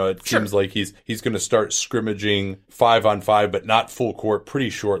decent. It seems like he's going to start scrimmaging 5-on-5, but not full court pretty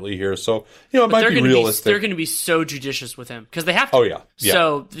shortly here. So, it might be realistic. They're going to be so judicious with him because they have to. Oh, yeah.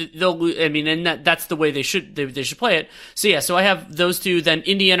 So they'll, and that's the way they should play it. So I have those 2. Then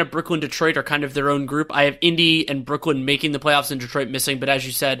Indiana, Brooklyn, Detroit are kind of their own group. I have Indy and Brooklyn making the playoffs and Detroit missing. But as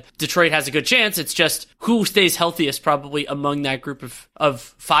you said, Detroit has a good chance. It's just who stays healthiest probably among that group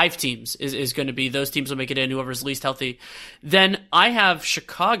of 5 teams is going to be those teams will make it in, whoever's least healthy. Then I have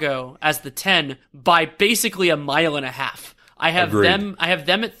Chicago as the 10 by basically a mile and a half. I have them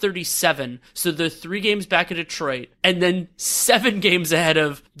at 37, so they're 3 games back at Detroit, and then 7 games ahead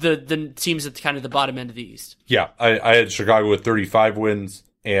of the teams at kind of the bottom end of the East. Yeah, I had Chicago with 35 wins,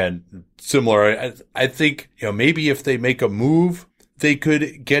 and similar. I think, maybe if they make a move, they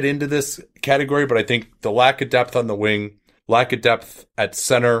could get into this category, but I think the lack of depth on the wing, lack of depth at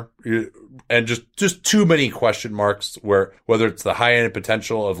center, and just too many question marks, whether it's the high-end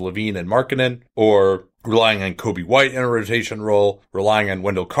potential of Levine and Markkanen, or relying on Kobe White in a rotation role, relying on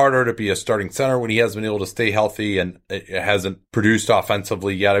Wendell Carter to be a starting center when he hasn't been able to stay healthy and it hasn't produced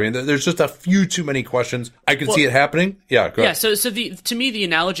offensively yet. I mean, there's just a few too many questions. I can see it happening. Yeah, go ahead. So to me, the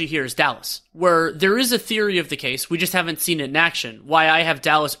analogy here is Dallas, where there is a theory of the case. We just haven't seen it in action. Why I have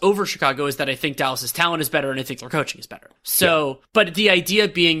Dallas over Chicago is that I think Dallas's talent is better and I think their coaching is better. But the idea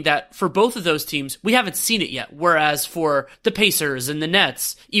being that for both of those teams, we haven't seen it yet. Whereas for the Pacers and the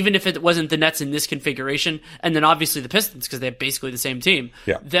Nets, even if it wasn't the Nets in this configuration, and then obviously the Pistons because they have basically the same team.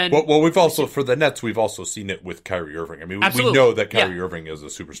 Yeah. Then we've also for the Nets we've also seen it with Kyrie Irving. I mean, we know that Kyrie Irving is a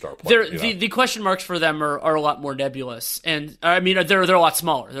superstar player. The question marks for them are a lot more nebulous, and I mean they're a lot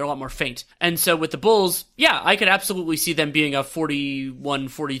smaller. They're a lot more faint. And so with the Bulls, I could absolutely see them being a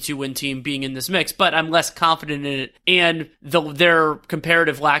 41-42 win team being in this mix, but I'm less confident in it. And their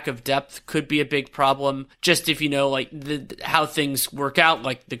comparative lack of depth could be a big problem. Just if how things work out,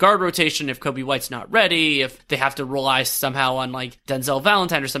 like the guard rotation, if Kobe White's not ready, if they have to rely somehow on like Denzel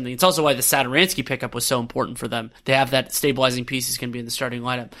Valentine or something. It's also why the Satoransky pickup was so important for them. They have that stabilizing piece is going to be in the starting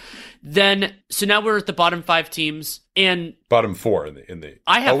lineup. So now we're at the bottom 5 teams. And bottom 4 in the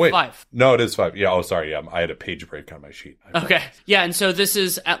I have 5. No, it is 5. Yeah. Oh, sorry. Yeah, I had a page break on my sheet. Okay. Yeah. And so this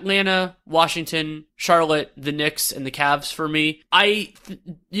is Atlanta, Washington, Charlotte, the Knicks, and the Cavs for me.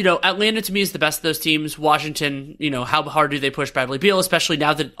 Atlanta to me is the best of those teams. Washington, how hard do they push Bradley Beal, especially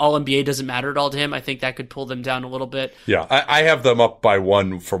now that all NBA doesn't matter at all to him? I think that could pull them down a little bit. Yeah. I have them up by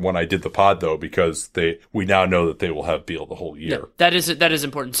 1 from when I did the pod though, because we now know that they will have Beal the whole year. Yeah, that is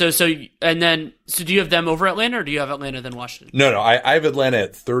important. So do you have them over Atlanta or do you have Atlanta than Washington? No, I have Atlanta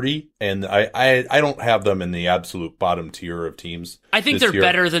at 30, and I don't have them in the absolute bottom tier of teams. I think they're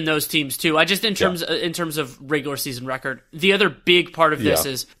better than those teams too. I just in terms of regular season record. The other big part of this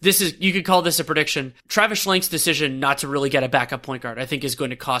is you could call this a prediction. Travis Schlenk's decision not to really get a backup point guard, I think, is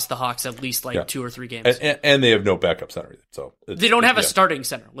going to cost the Hawks at least 2 or 3 games. And they have no backup center, so they don't have a starting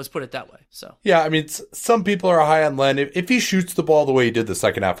center. Let's put it that way. So I mean, some people are high on Len. If he shoots the ball the way he did the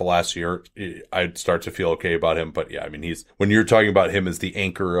second half of last year, I'd start to feel okay about him. But I mean, when you're talking about him as the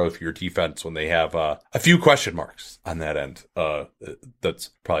anchor of your defense, when they have a few question marks on that end, that's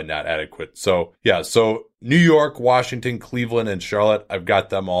probably not adequate. So New York, Washington, Cleveland, and Charlotte, I've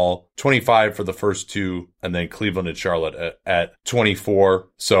got them all 25 for the first 2, and then Cleveland and Charlotte at 24.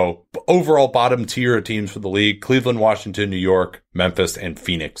 So overall bottom tier of teams for the league, Cleveland, Washington, New York, Memphis, and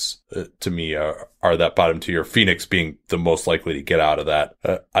Phoenix, to me, are that bottom tier. Phoenix being the most likely to get out of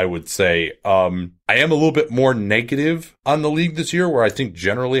that, I would say. I am a little bit more negative on the league this year, where I think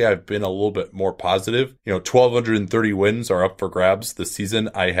generally I've been a little bit more positive. 1,230 wins are up for grabs this season.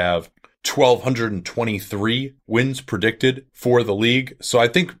 I have 1,223 wins predicted for the league. So I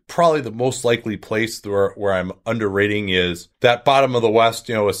think probably the most likely place where I'm underrating is that bottom of the West,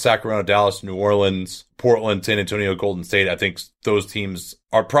 with Sacramento, Dallas, New Orleans, Portland, San Antonio, Golden State. I think those teams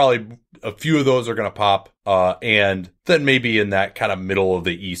are probably, a few of those are going to pop. And then maybe in that kind of middle of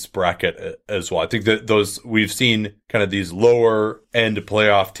the East bracket as well. I think that those, we've seen kind of these lower end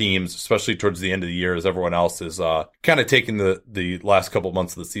playoff teams, especially towards the end of the year as everyone else is kind of taking the last couple of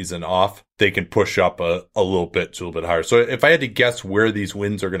months of the season off. They can push up a little bit to a little bit higher. So if I had to guess where these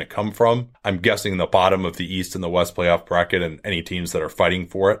wins are going to come from, I'm guessing the bottom of the East and the West playoff bracket and any teams that are fighting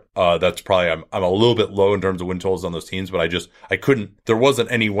for it. That's probably, I'm a little bit low in terms of win totals on those teams, but there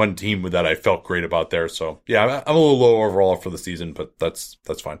wasn't any one team that I felt great about there. So yeah, I'm a little low overall for the season, but that's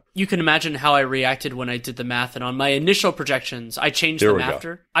fine. You can imagine how I reacted when I did the math, and on my initial projections, I changed them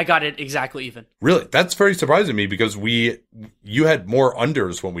after. I got it exactly even. Really? That's very surprising to me because you had more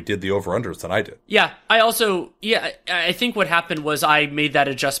unders when we did the over-unders than I did. Yeah, I think what happened was I made that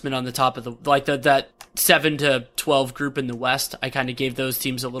adjustment on the top of that 7 to 12 group in the West. I kind of gave those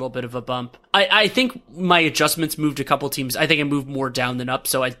teams a little bit of a bump. I think my adjustments moved a couple teams. I think I moved more down than up,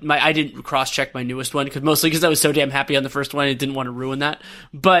 so I didn't cross-check my newest one, mostly because I was so damn happy on the first one, I didn't want to ruin that.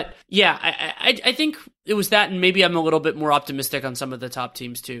 But yeah, I think it was that, and maybe I'm a little bit more optimistic on some of the top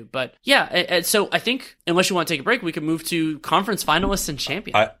teams too. But yeah, so I think, unless you want to take a break, we can move to conference finalists and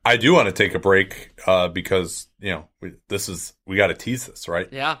champions. I do want to take a break because, we got to tease this, right?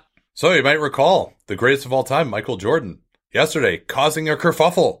 Yeah. So you might recall the greatest of all time, Michael Jordan, yesterday causing a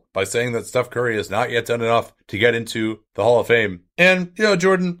kerfuffle by saying that Steph Curry has not yet done enough to get into the Hall of Fame. And,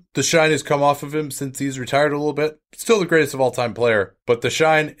 Jordan, the shine has come off of him since he's retired a little bit. Still the greatest of all time player, but the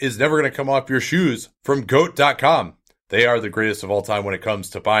shine is never going to come off your shoes from GOAT.com. They are the greatest of all time when it comes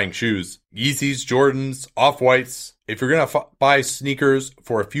to buying shoes. Yeezys, Jordans, Off-Whites. If you're going to buy sneakers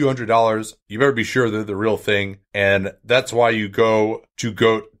for a few $100s, you better be sure they're the real thing. And that's why you go to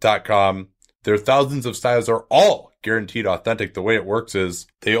GOAT.com. Their thousands of styles are all guaranteed authentic. The way it works is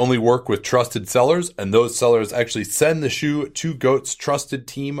they only work with trusted sellers, and those sellers actually send the shoe to GOAT's trusted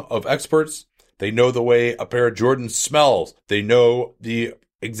team of experts. They know the way a pair of Jordans smells. They know the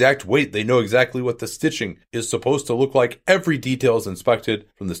exact weight. They know exactly what the stitching is supposed to look like. Every detail is inspected,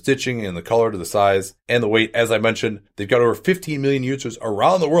 from the stitching and the color to the size and the weight. As I mentioned, they've got over 15 million users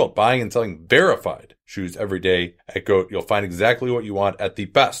around the world buying and selling verified shoes every day. At GOAT, you'll find exactly what you want at the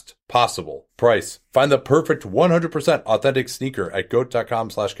best possible price. Find the perfect 100% authentic sneaker at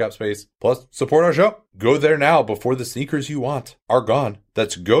GOAT.com/capspace. Plus, support our show. Go there now before the sneakers you want are gone.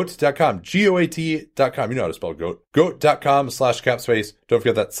 That's GOAT.com, GOAT.com. You know how to spell GOAT. GOAT.com/capspace. Don't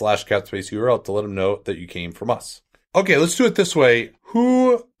forget that /capspace URL to let them know that you came from us. Okay, let's do it this way.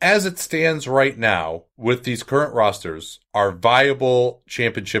 Who, as it stands right now, with these current rosters, are viable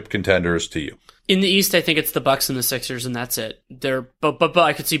championship contenders to you? In the East, I think it's the Bucks and the Sixers, and that's it. But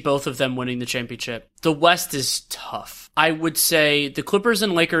I could see both of them winning the championship. The West is tough. I would say the Clippers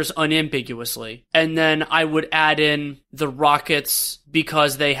and Lakers unambiguously, and then I would add in the Rockets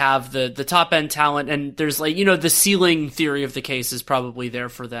because they have the top end talent, and there's the ceiling theory of the case is probably there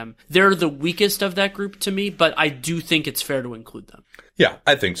for them. They're the weakest of that group to me, but I do think it's fair to include them. Yeah,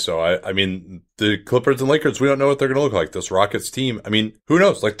 I think so. I mean, the Clippers and Lakers, we don't know what they're going to look like. This Rockets team, I mean, who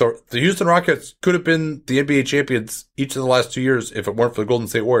knows? Like the Houston Rockets could have been the NBA champions each of the last 2 years if it weren't for the Golden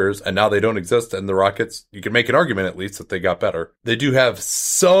State Warriors, and now they don't exist. And the Rockets, you can make an argument at least that they got better. They do have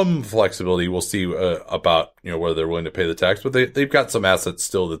some flexibility. We'll see about whether they're willing to pay the tax, but they've got some assets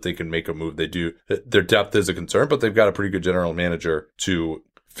still that they can make a move. They do. Their depth is a concern, but they've got a pretty good general manager to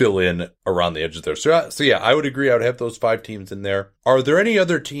fill in around the edges there. So yeah, I would agree. I would have those 5 teams in there. Are there any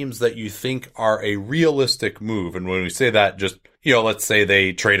other teams that you think are a realistic move? And when we say that, just, let's say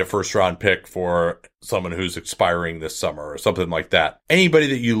they trade a first round pick for someone who's expiring this summer or something like that. Anybody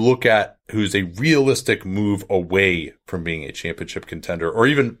that you look at who's a realistic move away from being a championship contender or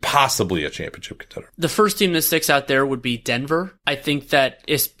even possibly a championship contender? The first team that sticks out there would be Denver. I think that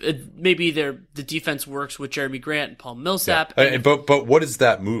maybe the defense works with Jeremy Grant and Paul Millsap. Yeah. But what is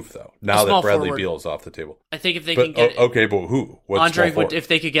that move though? Now that Bradley Beal is off the table. I think if they can get okay, but who? If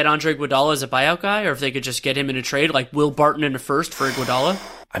they could get Andre Iguodala as a buyout guy, or if they could just get him in a trade like Will Barton in a first for Iguodala.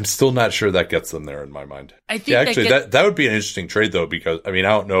 I'm still not sure that gets them there in my mind. I think that would be an interesting trade though, because I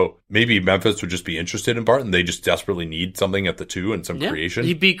don't know, maybe Memphis would just be interested in Barton. They just desperately need something at the 2 and some creation.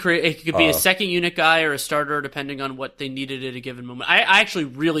 It could be a second unit guy or a starter depending on what they needed at a given moment. I actually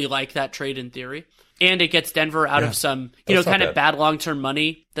really like that trade in theory. And it gets Denver out of some, kind of bad long-term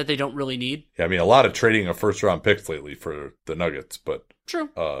money that they don't really need. Yeah, a lot of trading of first-round picks lately for the Nuggets, but true.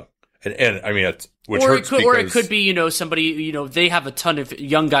 It could be somebody they have a ton of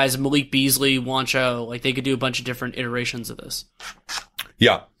young guys, Malik Beasley, Juancho, like they could do a bunch of different iterations of this.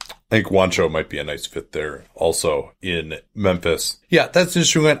 Yeah. I think Juancho might be a nice fit there also in Memphis. Yeah, that's an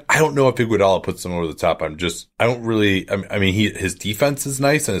interesting one. I don't know if Iguodala puts them over the top. His defense is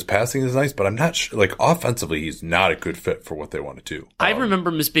nice and his passing is nice, but I'm not sure, like offensively, he's not a good fit for what they want to do. I remember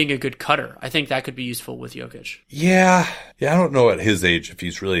him as being a good cutter. I think that could be useful with Jokic. Yeah, I don't know at his age if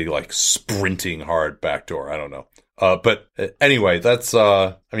he's really like sprinting hard backdoor. I don't know. But anyway, that's,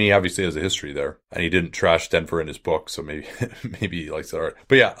 he obviously has a history there and he didn't trash Denver in his book. So maybe he likes it. All right.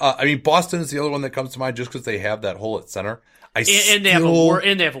 But yeah, Boston is the other one that comes to mind just because they have that hole at center. They have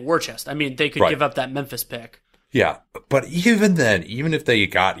a war chest. I mean, they could give up that Memphis pick. Yeah, but even then, even if they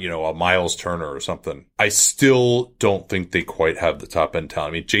got, a Miles Turner or something, I still don't think they quite have the top end talent.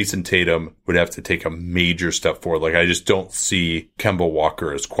 I mean, Jason Tatum would have to take a major step forward. Like, I just don't see Kemba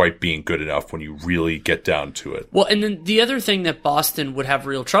Walker as quite being good enough when you really get down to it. Well, and then the other thing that Boston would have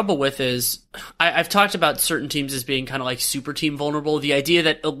real trouble with is, I've talked about certain teams as being kind of like super team vulnerable. The idea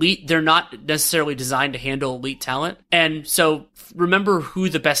that they're not necessarily designed to handle elite talent. And so remember who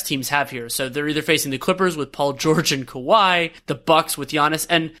the best teams have here. So they're either facing the Clippers with Paul George and Kawhi, the Bucks with Giannis,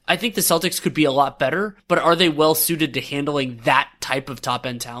 and I think the Celtics could be a lot better, but are they well suited to handling that type of top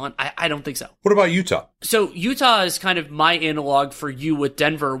end talent? I don't think so. What about Utah? So Utah is kind of my analog for you with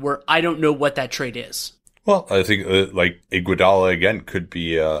Denver, where I don't know what that trade is. Well, I think Iguodala again could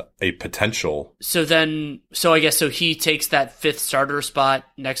be a potential. So I guess he takes that fifth starter spot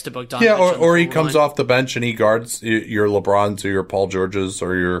next to Bogdanovic. Yeah, or he comes off the bench and he guards your LeBrons or your Paul Georges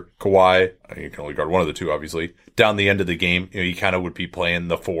or your Kawhi. You can only guard one of the two, obviously. Down the end of the game, he kind of would be playing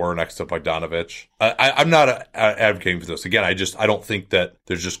the 4 next to Bogdanovic. I'm not advocating for this. Again, I don't think that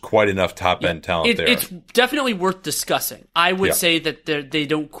there's just quite enough top end talent there. It's definitely worth discussing. I would say that they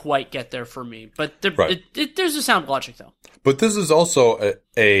don't quite get there for me, but there's a sound logic though. But this is also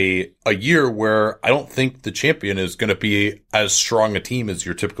a year where I don't think the champion is going to be as strong a team as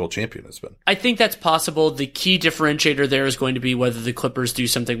your typical champion has been. I think that's possible. The key differentiator there is going to be whether the Clippers do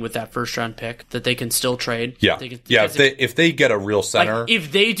something with that first round pick that they can still trade. Yeah. If they get a real center. Like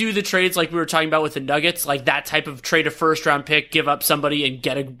if they do the trades like we were talking about with the Nuggets, like that type of trade a first round pick, give up somebody and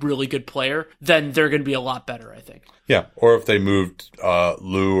get a really good player, then they're going to be a lot better, I think. Yeah. Or if they moved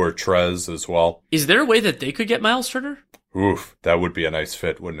Lou or Trez as well. Is there a way that they could get Miles Turner? Oof, that would be a nice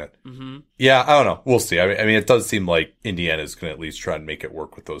fit, wouldn't it? Mm-hmm. Yeah, I don't know. We'll see. I mean, it does seem like Indiana's going to at least try and make it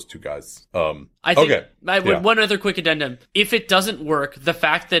work with those two guys. I think, one other quick addendum. If it doesn't work, the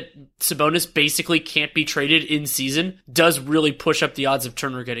fact that Sabonis basically can't be traded in season does really push up the odds of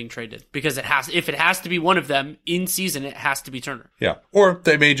Turner getting traded. Because if it has to be one of them in season, it has to be Turner. Yeah. Or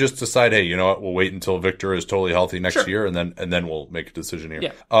they may just decide, hey, you know what? We'll wait until Victor is totally healthy next year and then we'll make a decision here.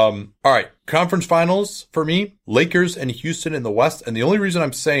 Yeah. All right. Conference finals for me, Lakers and Houston in the West. And the only reason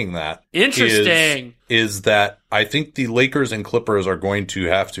I'm saying that is that I think the Lakers and Clippers are going to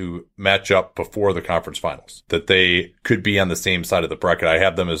have to match up before the conference finals, that they could be on the same side of the bracket. I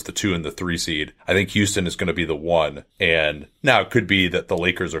have them as the 2 and the 3 seed. I think Houston is going to be the 1. And now it could be that the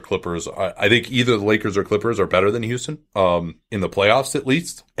Lakers or Clippers, I think either the Lakers or Clippers are better than Houston, in the playoffs at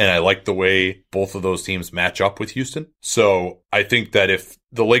least. And I like the way both of those teams match up with Houston. So I think that if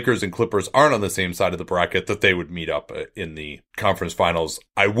the Lakers and Clippers aren't on the same side of the bracket, that they would meet up in the conference finals.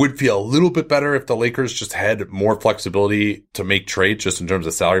 I would feel a little bit better if the Lakers just had more flexibility to make trades just in terms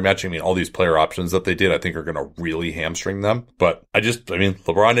of salary matching. I mean, all these player options that they did, I think are going to really hamstring them. But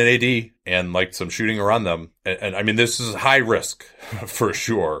LeBron and AD and like some shooting around them. And I mean, this is high risk for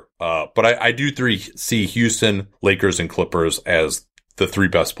sure. But I do see Houston, Lakers, and Clippers as the 3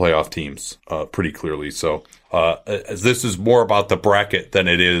 best playoff teams, pretty clearly. So, as this is more about the bracket than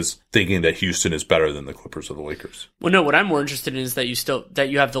it is thinking that Houston is better than the Clippers or the Lakers. Well, no, what I'm more interested in is that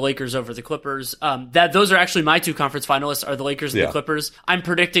you have the Lakers over the Clippers. Those are actually my 2 conference finalists are the Lakers and the Clippers. I'm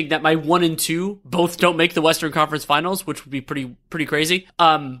predicting that my 1 and 2 both don't make the Western Conference Finals, which would be pretty crazy.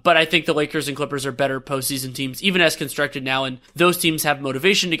 But I think the Lakers and Clippers are better postseason teams, even as constructed now, and those teams have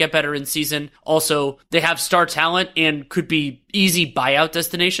motivation to get better in season. Also, they have star talent and could be easy buyout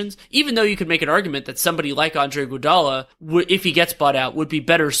destinations, even though you could make an argument that somebody like Andre Iguodala, if he gets bought out, would be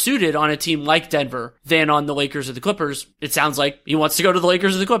better suited on a team like Denver than on the Lakers or the Clippers. It sounds like he wants to go to the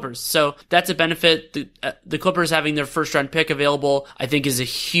Lakers or the Clippers. So that's a benefit. The Clippers having their first round pick available, I think, is a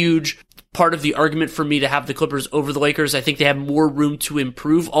huge part of the argument for me to have the Clippers over the Lakers. I think they have more room to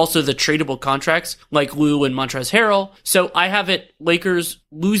improve. Also, the tradable contracts like Lou and Montrezl Harrell. So I have it Lakers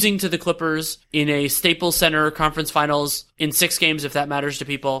losing to the Clippers in a Staples Center conference finals in 6 games, if that matters to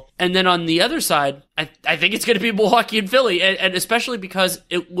people. And then on the other side, I think it's going to be Milwaukee and Philly, and especially because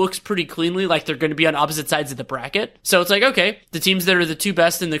it looks pretty cleanly like they're going to be on opposite sides of the bracket. So it's like, okay, the teams that are the 2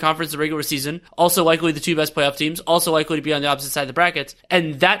 best in the conference in the regular season, also likely the 2 best playoff teams, also likely to be on the opposite side of the brackets.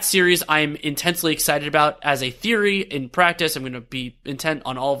 And that series I'm intensely excited about as a theory. In practice, I'm going to be intent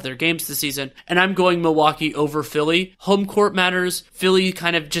on all of their games this season. And I'm going Milwaukee over Philly. Home court matters. Philly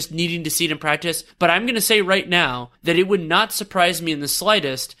kind of just needing to see it in practice. But I'm going to say right now that it would not surprise me in the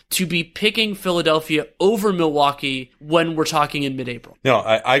slightest to be picking Philadelphia over Milwaukee when we're talking in mid-April. No,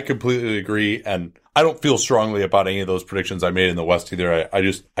 I completely agree. And I don't feel strongly about any of those predictions I made in the West either.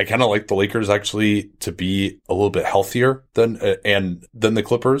 I kind of like the Lakers actually to be a little bit healthier than the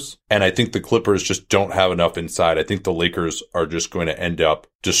Clippers. And I think the Clippers just don't have enough inside. I think the Lakers are just going to end up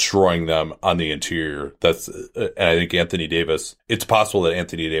destroying them on the interior. And I think Anthony Davis, it's possible that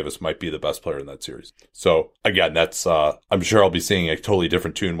Anthony Davis might be the best player in that series. So again, that's, I'm sure I'll be seeing a totally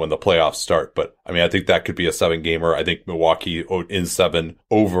different tune when the playoffs start, but I mean, I think that could be a 7-gamer. I think Milwaukee in 7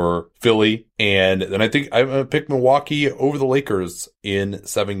 over Philly. And then I think I'm going to pick Milwaukee over the Lakers in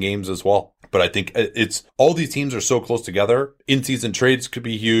 7 games as well. But I think it's all these teams are so close together. In-season trades could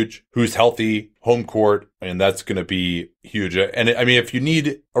be huge. Who's healthy, home court, and that's going to be huge. And I mean, if you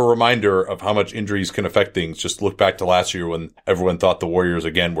need a reminder of how much injuries can affect things, just look back to last year when everyone thought the Warriors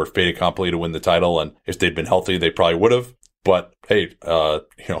again were fait accompli to win the title. And if they'd been healthy, they probably would have. But hey,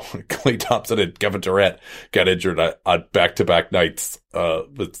 Klay Thompson and Kevin Durant got injured on back-to-back nights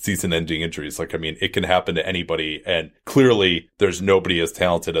with season-ending injuries. Like, I mean, it can happen to anybody, and clearly there's nobody as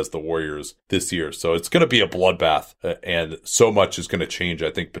talented as the Warriors this year. So it's going to be a bloodbath, and so much is going to change,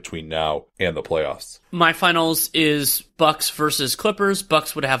 I think, between now and the playoffs. My finals is Bucks versus Clippers.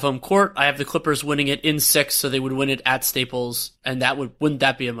 Bucks would have home court. I have the Clippers winning it in 6, so they would win it at Staples, and wouldn't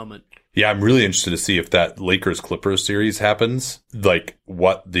that be a moment? Yeah, I'm really interested to see if that Lakers-Clippers series happens, like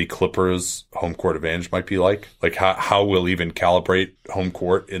what the Clippers home court advantage might be like how we'll even calibrate home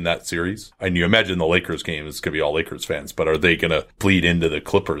court in that series. And you imagine the Lakers game is going to be all Lakers fans, but are they going to bleed into the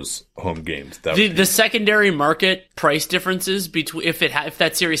Clippers home games? The secondary market price differences between if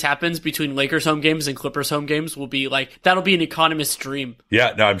that series happens between Lakers home games and Clippers home games will be like, that'll be an economist's dream.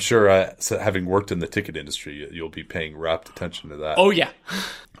 Yeah, no, I'm sure having worked in the ticket industry, you'll be paying rapt attention to that. Oh yeah.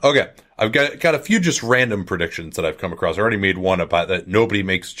 Okay, I've got a few just random predictions that I've come across. I already made one about that nobody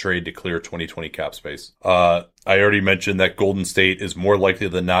makes a trade to clear 2020 cap space. I already mentioned that Golden State is more likely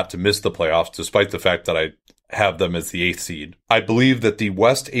than not to miss the playoffs, despite the fact that I have them as the 8th seed. I believe that the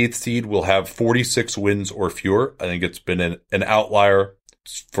West 8th seed will have 46 wins or fewer. I think it's been an outlier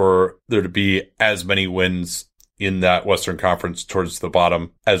for there to be as many wins in that Western Conference towards the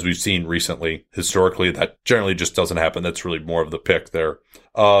bottom as we've seen recently. Historically, that generally just doesn't happen. That's really more of the pick there.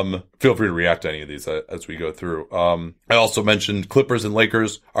 Feel free to react to any of these as we go through. I also mentioned Clippers and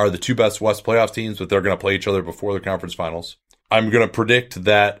Lakers are the 2 best West playoff teams, but they're going to play each other before the conference finals. I'm going to predict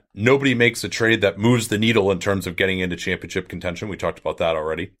that nobody makes a trade that moves the needle in terms of getting into championship contention. We talked about that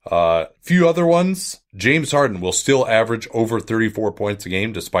already. Few other ones. James Harden will still average over 34 points a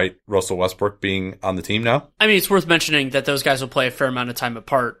game despite Russell Westbrook being on the team now. I mean, it's worth mentioning that those guys will play a fair amount of time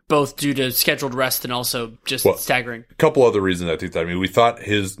apart, both due to scheduled rest and also just staggering. A couple other reasons I think that. I mean, we thought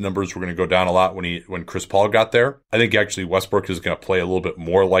his numbers were going to go down a lot when Chris Paul got there. I think actually Westbrook is going to play a little bit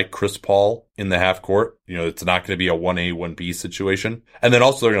more like Chris Paul in the half court. You know, it's not going to be a 1A, 1B situation. And then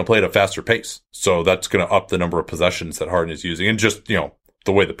also they're going to play at a faster pace. So that's going to up the number of possessions that Harden is using. And just,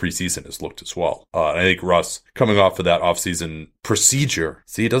 the way the preseason has looked as well. I think Russ, coming off of that offseason procedure,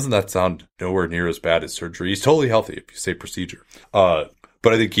 doesn't that sound nowhere near as bad as surgery? He's totally healthy if you say procedure. But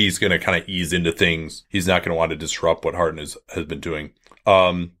I think he's going to kind of ease into things. He's not going to want to disrupt what Harden has been doing.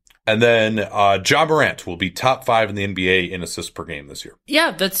 And then Ja Morant will be top 5 in the NBA in assists per game this year. Yeah,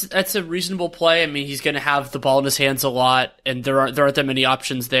 that's a reasonable play. I mean, he's going to have the ball in his hands a lot, and there aren't that many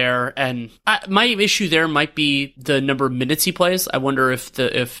options there. And my issue there might be the number of minutes he plays. I wonder if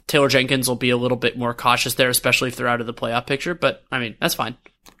Taylor Jenkins will be a little bit more cautious there, especially if they're out of the playoff picture. But I mean, that's fine.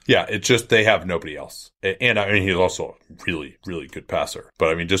 Yeah, it's just they have nobody else. And I mean, he's also a really, really good passer. But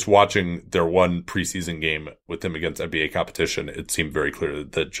I mean, just watching their one preseason game with him against NBA competition, it seemed very clear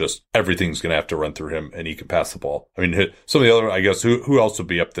that just everything's going to have to run through him and he can pass the ball. I mean, some of the other, I guess, who else would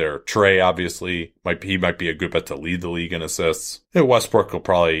be up there? Trey, obviously, he might be a good bet to lead the league in assists. Westbrook will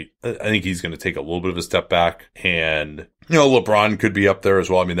probably, I think he's going to take a little bit of a step back. And LeBron could be up there as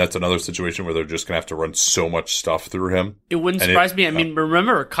well. I mean, that's another situation where they're just going to have to run so much stuff through him. It wouldn't surprise me. I mean,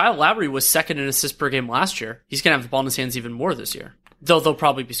 remember, Kyle Lowry was second in assists per game last year. He's going to have the ball in his hands even more this year. They'll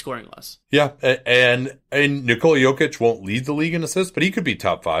probably be scoring less. Yeah, and Nikola Jokic won't lead the league in assists, but he could be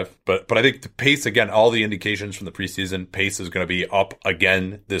top 5. But I think the pace, again, all the indications from the preseason, pace is going to be up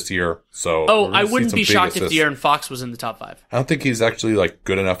again this year. So I wouldn't be shocked if De'Aaron Fox was in the top 5. I don't think he's actually like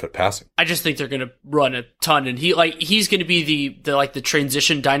good enough at passing. I just think they're going to run a ton, and he's going to be the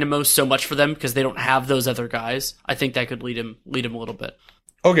transition dynamo so much for them because they don't have those other guys. I think that could lead him a little bit.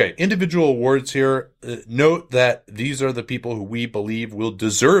 Okay, individual awards here. Note that these are the people who we believe will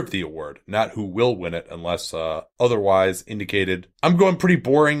deserve the award, not who will win it unless otherwise indicated. I'm going pretty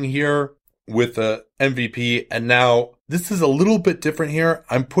boring here with the MVP, and now this is a little bit different here.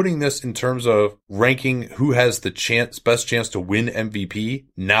 I'm putting this in terms of ranking who has the best chance to win MVP,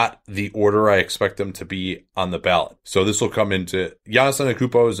 not the order I expect them to be on the ballot. So this will come into Giannis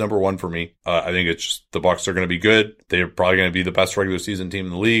Antetokounmpo is number 1 for me. I think it's just the Bucks are going to be good. They're probably going to be the best regular season team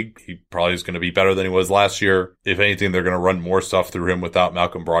in the league. He probably is going to be better than he was last year. If anything, they're going to run more stuff through him without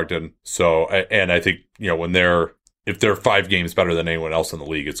Malcolm Brogdon. So, and I think, if they're 5 games better than anyone else in the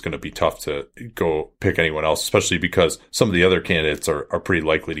league, it's going to be tough to go pick anyone else, especially because some of the other candidates are pretty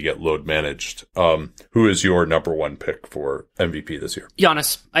likely to get load managed. Who is your number 1 pick for MVP this year?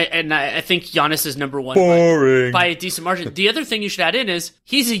 Giannis. I think Giannis is number 1 by a decent margin. The other thing you should add in is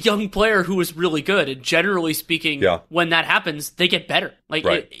he's a young player who is really good, and generally speaking, when that happens, they get better.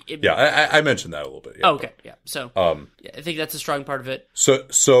 Right. I mentioned that a little bit. Yeah, okay. Yeah. So I think that's a strong part of it.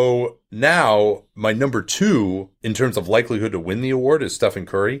 So now my number 2 in terms of likelihood to win the award is Stephen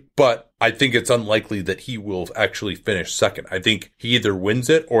Curry, but I think it's unlikely that he will actually finish second. I think he either wins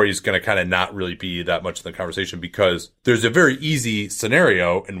it or he's going to kind of not really be that much in the conversation because there's a very easy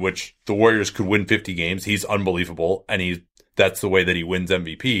scenario in which the Warriors could win 50 games. He's unbelievable, and that's the way that he wins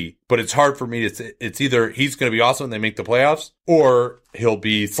MVP. But it's hard for me it's either he's going to be awesome and they make the playoffs, or he'll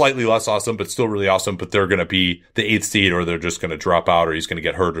be slightly less awesome, but still really awesome, but they're going to be the 8th seed, or they're just going to drop out, or he's going to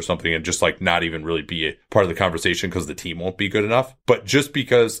get hurt or something and just like not even really be a part of the conversation because the team won't be good enough. But just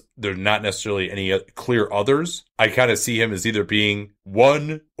because there's not necessarily any clear others, I kind of see him as either being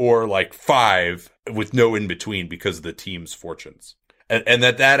 1 or like 5 with no in between because of the team's fortunes. And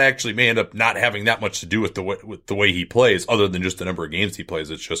that actually may end up not having that much to do with the way he plays, other than just the number of games he plays.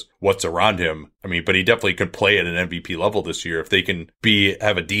 It's just what's around him. I mean, but he definitely could play at an MVP level this year if they can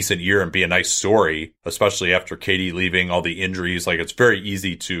have a decent year and be a nice story, especially after KD leaving, all the injuries. Like, it's very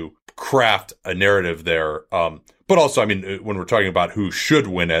easy to craft a narrative there. But also, I mean, when we're talking about who should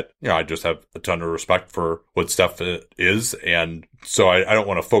win it, I just have a ton of respect for what Steph is. And so I don't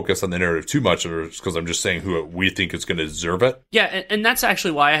want to focus on the narrative too much because I'm just saying who we think is going to deserve it. Yeah, and that's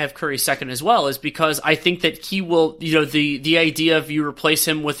actually why I have Curry second as well, is because I think that he will, the idea of you replace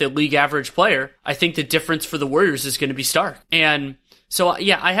him with a league average player, I think the difference for the Warriors is going to be stark. And so,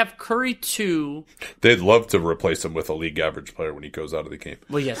 yeah, I have Curry 2. They'd love to replace him with a league average player when he goes out of the game.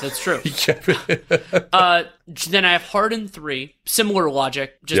 Well, yes, that's true. Then I have Harden 3. Similar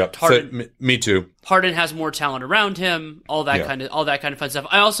logic. Just Harden. So, me too. Harden has more talent around him. All that kind of fun stuff.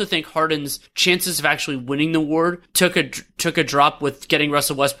 I also think Harden's chances of actually winning the award took a drop with getting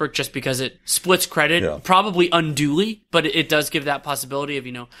Russell Westbrook, just because it splits credit, probably unduly, but it does give that possibility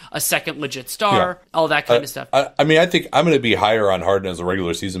of a second legit star, all that kind of stuff. I mean, I think I'm going to be higher on Harden as a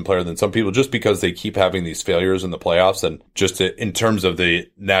regular season player than some people, just because they keep having these failures in the playoffs, and just in terms of the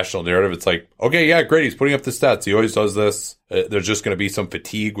national narrative, it's like, okay, yeah, great, he's putting up the stats, he always does this. There's just going to be some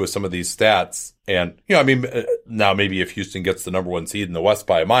fatigue with some of these stats. And, I mean, now maybe if Houston gets the number 1 seed in the West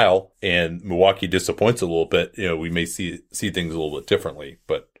by a mile and Milwaukee disappoints a little bit, we may see things a little bit differently.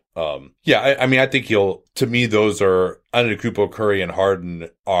 But, I mean, I think to me, those are Antetokounmpo, Curry, and Harden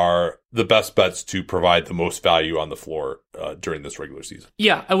are the best bets to provide the most value on the floor during this regular season.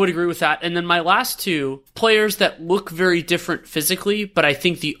 Yeah, I would agree with that. And then my last 2 players that look very different physically, but I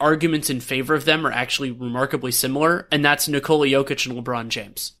think the arguments in favor of them are actually remarkably similar, and that's Nikola Jokic and LeBron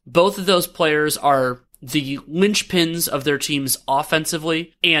James. Both of those players are the linchpins of their teams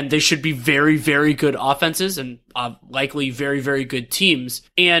offensively, and they should be very, very good offenses and likely very, very good teams.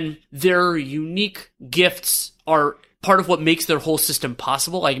 And their unique gifts are part of what makes their whole system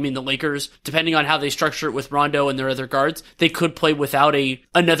possible. Like, I mean, the Lakers, depending on how they structure it with Rondo and their other guards, they could play without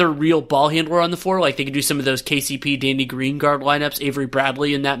another real ball handler on the floor. Like, they could do some of those KCP, Danny Green guard lineups, Avery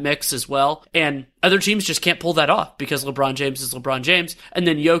Bradley in that mix as well. And other teams just can't pull that off because LeBron James is LeBron James. And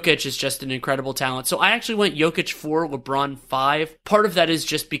then Jokic is just an incredible talent. So I actually went Jokic 4, LeBron 5. Part of that is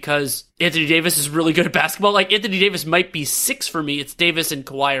just because Anthony Davis is really good at basketball. Like, Anthony Davis might be 6 for me. It's Davis and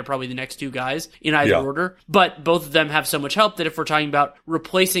Kawhi are probably the next two guys in either order. But both of them have so much help that if we're talking about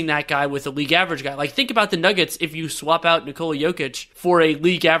replacing that guy with a league average guy, like think about the Nuggets if you swap out Nikola Jokic for a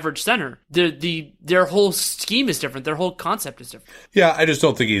league average center. Their whole scheme is different. Their whole concept is different. Yeah, I just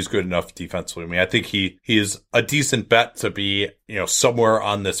don't think he's good enough defensively. I mean, I think he is a decent bet to be, somewhere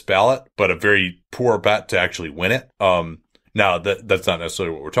on this ballot, but a very poor bet to actually win it. Now, that's not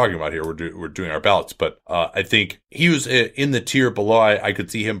necessarily what we're talking about here. We're doing our ballots, but I think he was in the tier below. I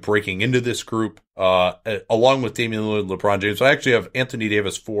could see him breaking into this group along with Damian Lillard and LeBron James. So I actually have Anthony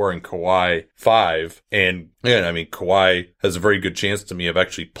Davis 4 and Kawhi 5. And I mean, Kawhi has a very good chance to me of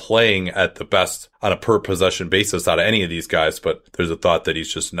actually playing at the best on a per possession basis out of any of these guys. But there's a thought that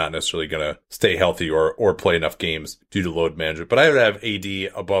he's just not necessarily going to stay healthy or play enough games due to load management. But I would have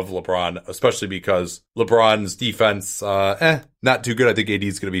AD above LeBron, especially because LeBron's defense, not too good. I think AD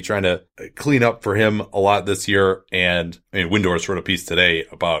is going to be trying to clean up for him a lot this year. And I mean, Windhorst wrote a piece today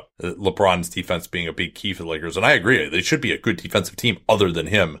about LeBron's defense being a big key for the Lakers. And I agree. They should be a good defensive team other than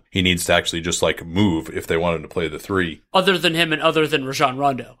him. He needs to actually just move if they want him to play the 3. Other than him and other than Rajon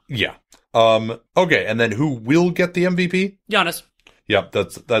Rondo. Yeah. Okay. And then who will get the MVP? Giannis. Yep,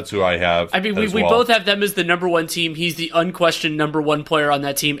 that's who I have. I mean, we both have them as the number 1 team. He's the unquestioned number 1 player on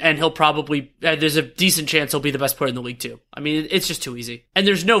that team, and he'll probably, there's a decent chance he'll be the best player in the league too. I mean, it's just too easy. And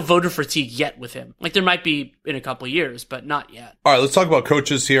there's no voter fatigue yet with him. Like, there might be in a couple of years, but not yet. All right, let's talk about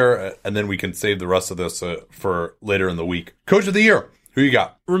coaches here, and then we can save the rest of this for later in the week. Coach of the year, who you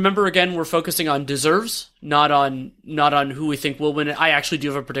got? Remember, again, we're focusing on deserves, not on who we think will win it. I actually do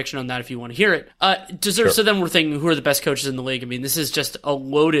have a prediction on that if you want to hear it. Deserves. Sure. So then we're thinking, who are the best coaches in the league? I mean, this is just a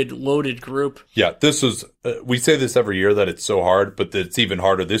loaded group. Yeah, this is. We say this every year that it's so hard, but it's even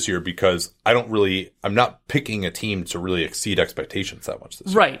harder this year because I'm not picking a team to really exceed expectations that much this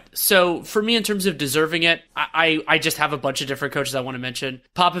year. Right. So for me, in terms of deserving it, I just have a bunch of different coaches I want to mention.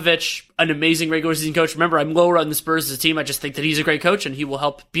 Popovich, an amazing regular season coach. Remember, I'm lower on the Spurs as a team. I just think that he's a great coach and he will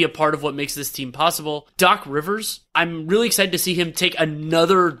help be a part of what makes this team possible. Doc Rivers, I'm really excited to see him take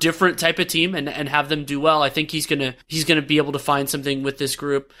another different type of team and have them do well. I think he's gonna be able to find something with this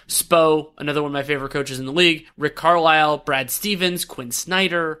group. Spo, another one of my favorite coaches in the league. Rick Carlisle, Brad Stevens, Quinn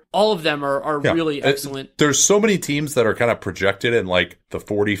Snyder, all of them are really excellent. There's so many teams that are kind of projected in the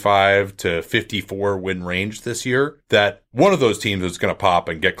 45 to 54 win range this year that one of those teams is going to pop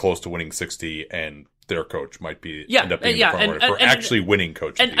and get close to winning 60, and their coach might end up being the front runner for actually winning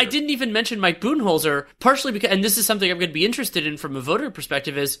coach. And I didn't even mention Mike Budenholzer, partially because, and this is something I'm going to be interested in from a voter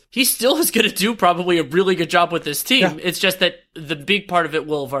perspective, is he still is going to do probably a really good job with this team. Yeah. It's just that the big part of it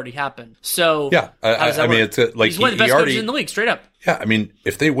will have already happened. So yeah, I mean, it's he's one of the best coaches in the league, straight up. Yeah, I mean,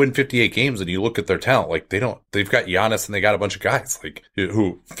 if they win 58 games and you look at their talent, they've got Giannis and they got a bunch of guys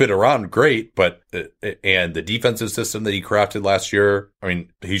who fit around great, but, and the defensive system that he crafted last year, I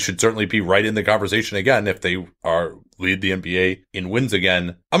mean, he should certainly be right in the conversation again if they lead the NBA in wins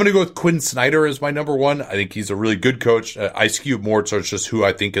again. I'm going to go with Quinn Snyder as my number 1. I think he's a really good coach. I skew more towards just who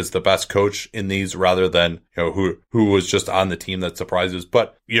I think is the best coach in these rather than, who was just on the team that surprises.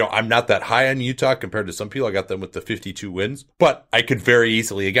 But, I'm not that high on Utah compared to some people. I got them with the 52 wins, but I could very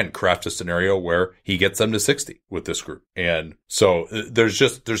easily, again, craft a scenario where he gets them to 60 with this group. And so there's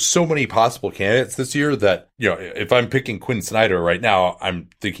so many possible candidates this year that, if I'm picking Quinn Snyder right now, I'm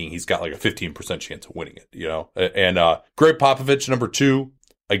thinking he's got a 15% chance of winning it, and Greg Popovich, number 2.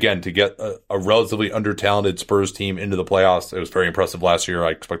 Again, to get a relatively under-talented Spurs team into the playoffs. It was very impressive last year. I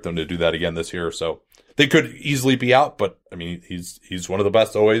expect them to do that again this year. So they could easily be out, but I mean, he's one of the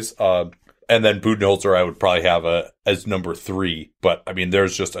best always. And then Budenholzer, I would probably have as number 3. But I mean,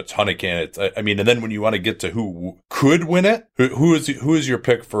 there's just a ton of candidates. I mean, and then when you want to get to who could win it, who is your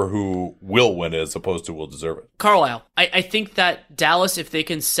pick for who will win it as opposed to will deserve it? Carlisle. I think that Dallas, if they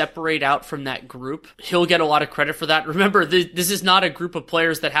can separate out from that group, he'll get a lot of credit for that. Remember, this is not a group of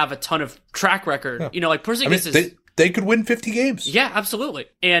players that have a ton of track record. Yeah. Porzingis they could win 50 games. Yeah, absolutely.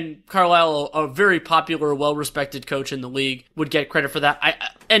 And Carlisle, a very popular, well-respected coach in the league, would get credit for that.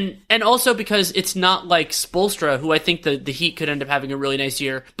 And also because it's not like Spoelstra, who I think the Heat could end up having a really nice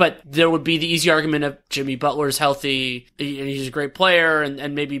year, but there would be the easy argument of Jimmy Butler's healthy, and he's a great player,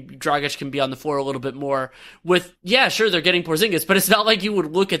 and maybe Dragic can be on the floor a little bit more. Sure, they're getting Porzingis, but it's not like you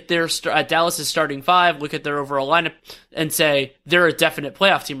would look at at Dallas's starting 5, look at their overall lineup, and say they're a definite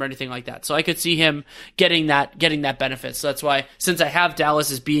playoff team or anything like that. So I could see him getting that benefit. So that's why, since I have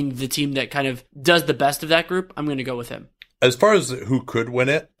Dallas as being the team that kind of does the best of that group, I'm going to go with him. as far as who could win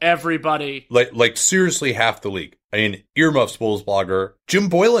it, everybody. Like seriously, half the league. I mean, earmuffs Bulls blogger Jim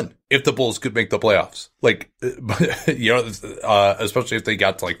Boylan. If the Bulls could make the playoffs, like, you know, especially if they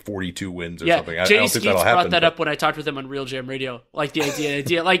got to like 42 wins or something. I don't think that'll happen. Brought that up when I talked with him on Real Jam Radio, like the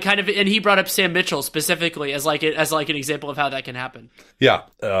idea, like kind of, and he brought up Sam Mitchell specifically as like an example of how that can happen. Yeah,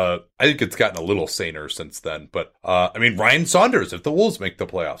 I think it's gotten a little saner since then. But I mean, Ryan Saunders if the Wolves make the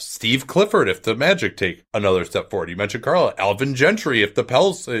playoffs, Steve Clifford if the Magic take another step forward. You mentioned Carla, Alvin Gentry if the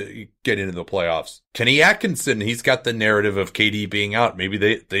Pels get into the playoffs. Kenny Atkinson, he's got the narrative of KD being out. Maybe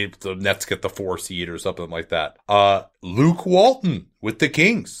the Nets get the 4 seed or something like that. Luke Walton with the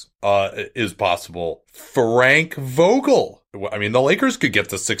Kings is possible. Frank Vogel. I mean, the Lakers could get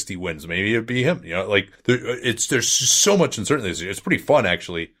to 60 wins. Maybe it'd be him. You know, like there's so much uncertainty. It's pretty fun,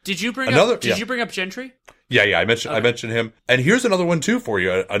 actually. Did you bring up Gentry? Yeah. I mentioned him. And here's another one too for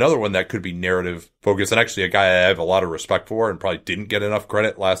you. Another one that could be narrative focused, and actually a guy I have a lot of respect for and probably didn't get enough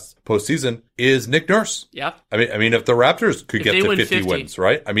credit last postseason is Nick Nurse. Yeah. I mean, if the Raptors could get to 50 wins,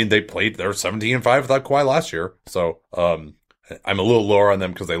 right? I mean, they were 17-5 without Kawhi last year. So, I'm a little lower on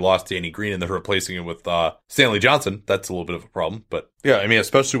them because they lost Danny Green and they're replacing him with Stanley Johnson. That's a little bit of a problem. But yeah, I mean,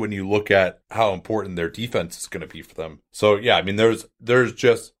 especially when you look at how important their defense is going to be for them. So yeah, I mean, there's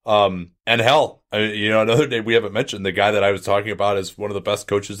just and hell, I mean, you know, another day we haven't mentioned the guy that I was talking about is one of the best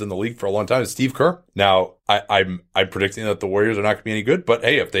coaches in the league for a long time is Steve Kerr. Now, I'm predicting that the Warriors are not going to be any good, but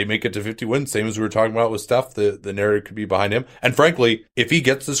hey, if they make it to 50 wins, same as we were talking about with Steph, the narrative could be behind him. And frankly, if he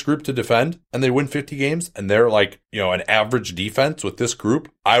gets this group to defend and they win 50 games and they're like, you know, an average defense with this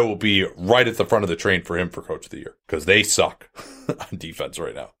group, I will be right at the front of the train for him for Coach of the Year because they suck on defense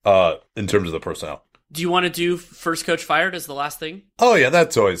right now, in terms of the personnel. Do you want to do first coach fired as the last thing? Oh, yeah,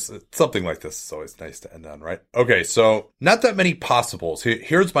 that's always something like this. Is always nice to end on, right? Okay, so not that many possibles.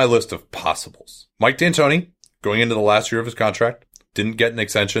 Here's my list of possibles. Mike D'Antoni, going into the last year of his contract, didn't get an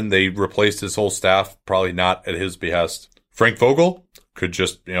extension. They replaced his whole staff, probably not at his behest. Frank Vogel could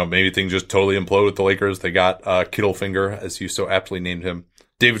just, you know, maybe things just totally implode with the Lakers. They got Kittlefinger, as you so aptly named him.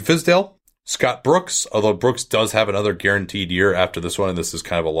 David Fizdale. Scott Brooks, although Brooks does have another guaranteed year after this one, and this is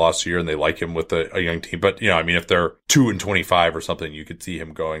kind of a lost year, and they like him with a young team. But, you know, I mean, if they're 2-25 or something, you could see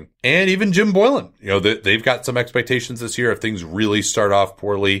him going. And even Jim Boylan, you know, they've got some expectations this year. If things really start off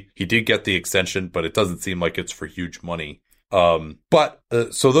poorly, he did get the extension, but it doesn't seem like it's for huge money.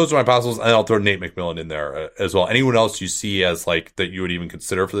 So those are my possibles, and I'll throw Nate McMillan in there as well. Anyone else you see as like that you would even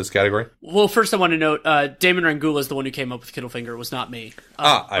consider for this category? Well, first I want to note, Damon Rangula is the one who came up with Kittlefinger. It was not me.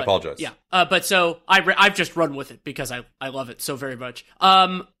 I apologize. Yeah. But so I've just run with it because I love it so very much.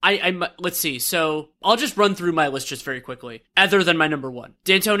 Let's see. So I'll just run through my list just very quickly. Other than my number one,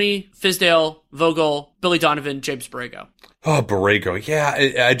 D'Antoni, Fizdale, Vogel, Billy Donovan, James Borrego. Oh, Borrego.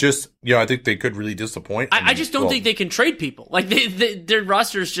 Yeah. I just, you know, I think they could really disappoint. I just don't think they can trade people. Like their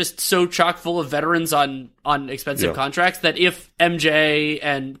roster is just so chock full of veterans on expensive contracts that if MJ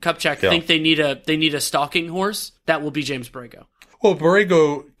and Kupchak think they need a stalking horse, that will be James Borrego. Well,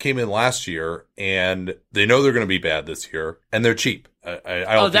 Borrego came in last year, and they know they're going to be bad this year, and they're cheap.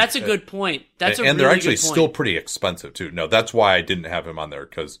 That's a good point. And they're actually still pretty expensive too. No, that's why I didn't have him on there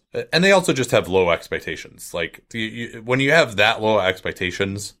and they also just have low expectations. Like when you have that low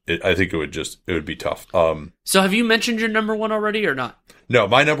expectations, I think it would be tough. So have you mentioned your number one already or not? No,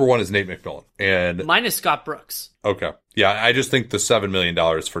 my number one is Nate McMillan, and mine is Scott Brooks. Okay, yeah, I just think the $7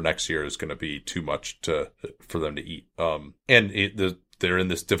 million for next year is going to be too much for them to eat. They're in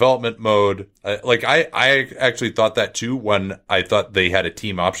this development mode. I actually thought that too when I thought they had a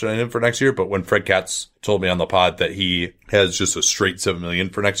team option on him for next year. But when Fred Katz told me on the pod that he has just a straight $7 million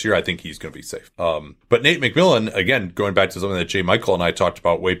for next year, I think he's going to be safe. But Nate McMillan, again, going back to something that Jay Michael and I talked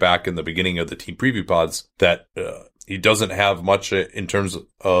about way back in the beginning of the team preview pods, that he doesn't have much in terms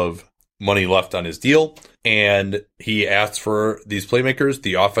of money left on his deal, and he asked for these playmakers.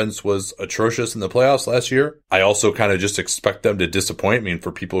 The offense was atrocious in the playoffs last year. I also kind of just expect them to disappoint. I mean,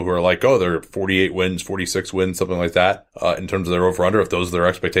 for people who are like, oh, they're 48 wins, 46 wins, something like that, in terms of their over-under, if those are their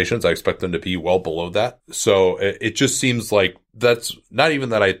expectations, I expect them to be well below that. So it just seems like that's not even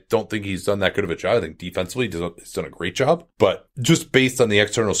that I don't think he's done that good of a job. I think defensively he's done a great job, but just based on the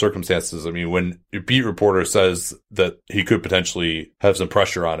external circumstances, I mean, when your beat reporter says that he could potentially have some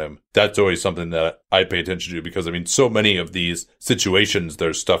pressure on him, that's always something that I pay attention to, because I mean, so many of these situations,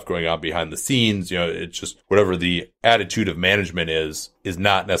 there's stuff going on behind the scenes. You know, it's just whatever the attitude of management is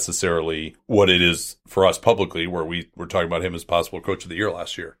not necessarily what it is for us publicly, where we were talking about him as possible coach of the year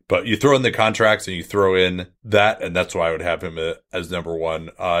last year. But you throw in the contracts and you throw in that, and that's why I would have him as number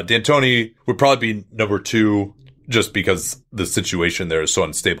one. D'Antoni would probably be number two. just because the situation there is so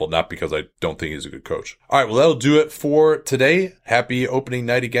unstable, not because I don't think he's a good coach. All right, well, that'll do it for today. Happy opening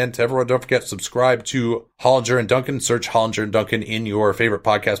night again to everyone. Don't forget, subscribe to Hollinger and Duncan. Search Hollinger and Duncan in your favorite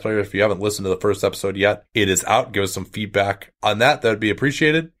podcast player. If you haven't listened to the first episode yet, it is out. Give us some feedback on that. That would be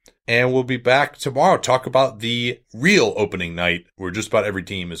appreciated. And we'll be back tomorrow. Talk about the real opening night where just about every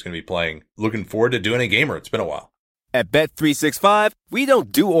team is going to be playing. Looking forward to doing a gamer. It's been a while. At Bet365, we don't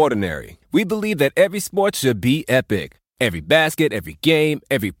do ordinary. We believe that every sport should be epic. Every basket, every game,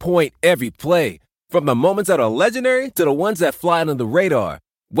 every point, every play. From the moments that are legendary to the ones that fly under the radar.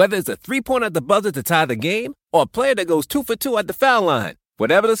 Whether it's a three-pointer at the buzzer to tie the game or a player that goes 2 for 2 at the foul line.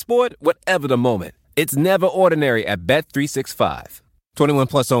 Whatever the sport, whatever the moment. It's never ordinary at Bet365. 21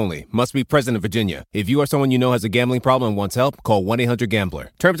 plus only. Must be present in Virginia. If you or someone you know has a gambling problem and wants help, call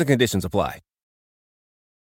 1-800-GAMBLER. Terms and conditions apply.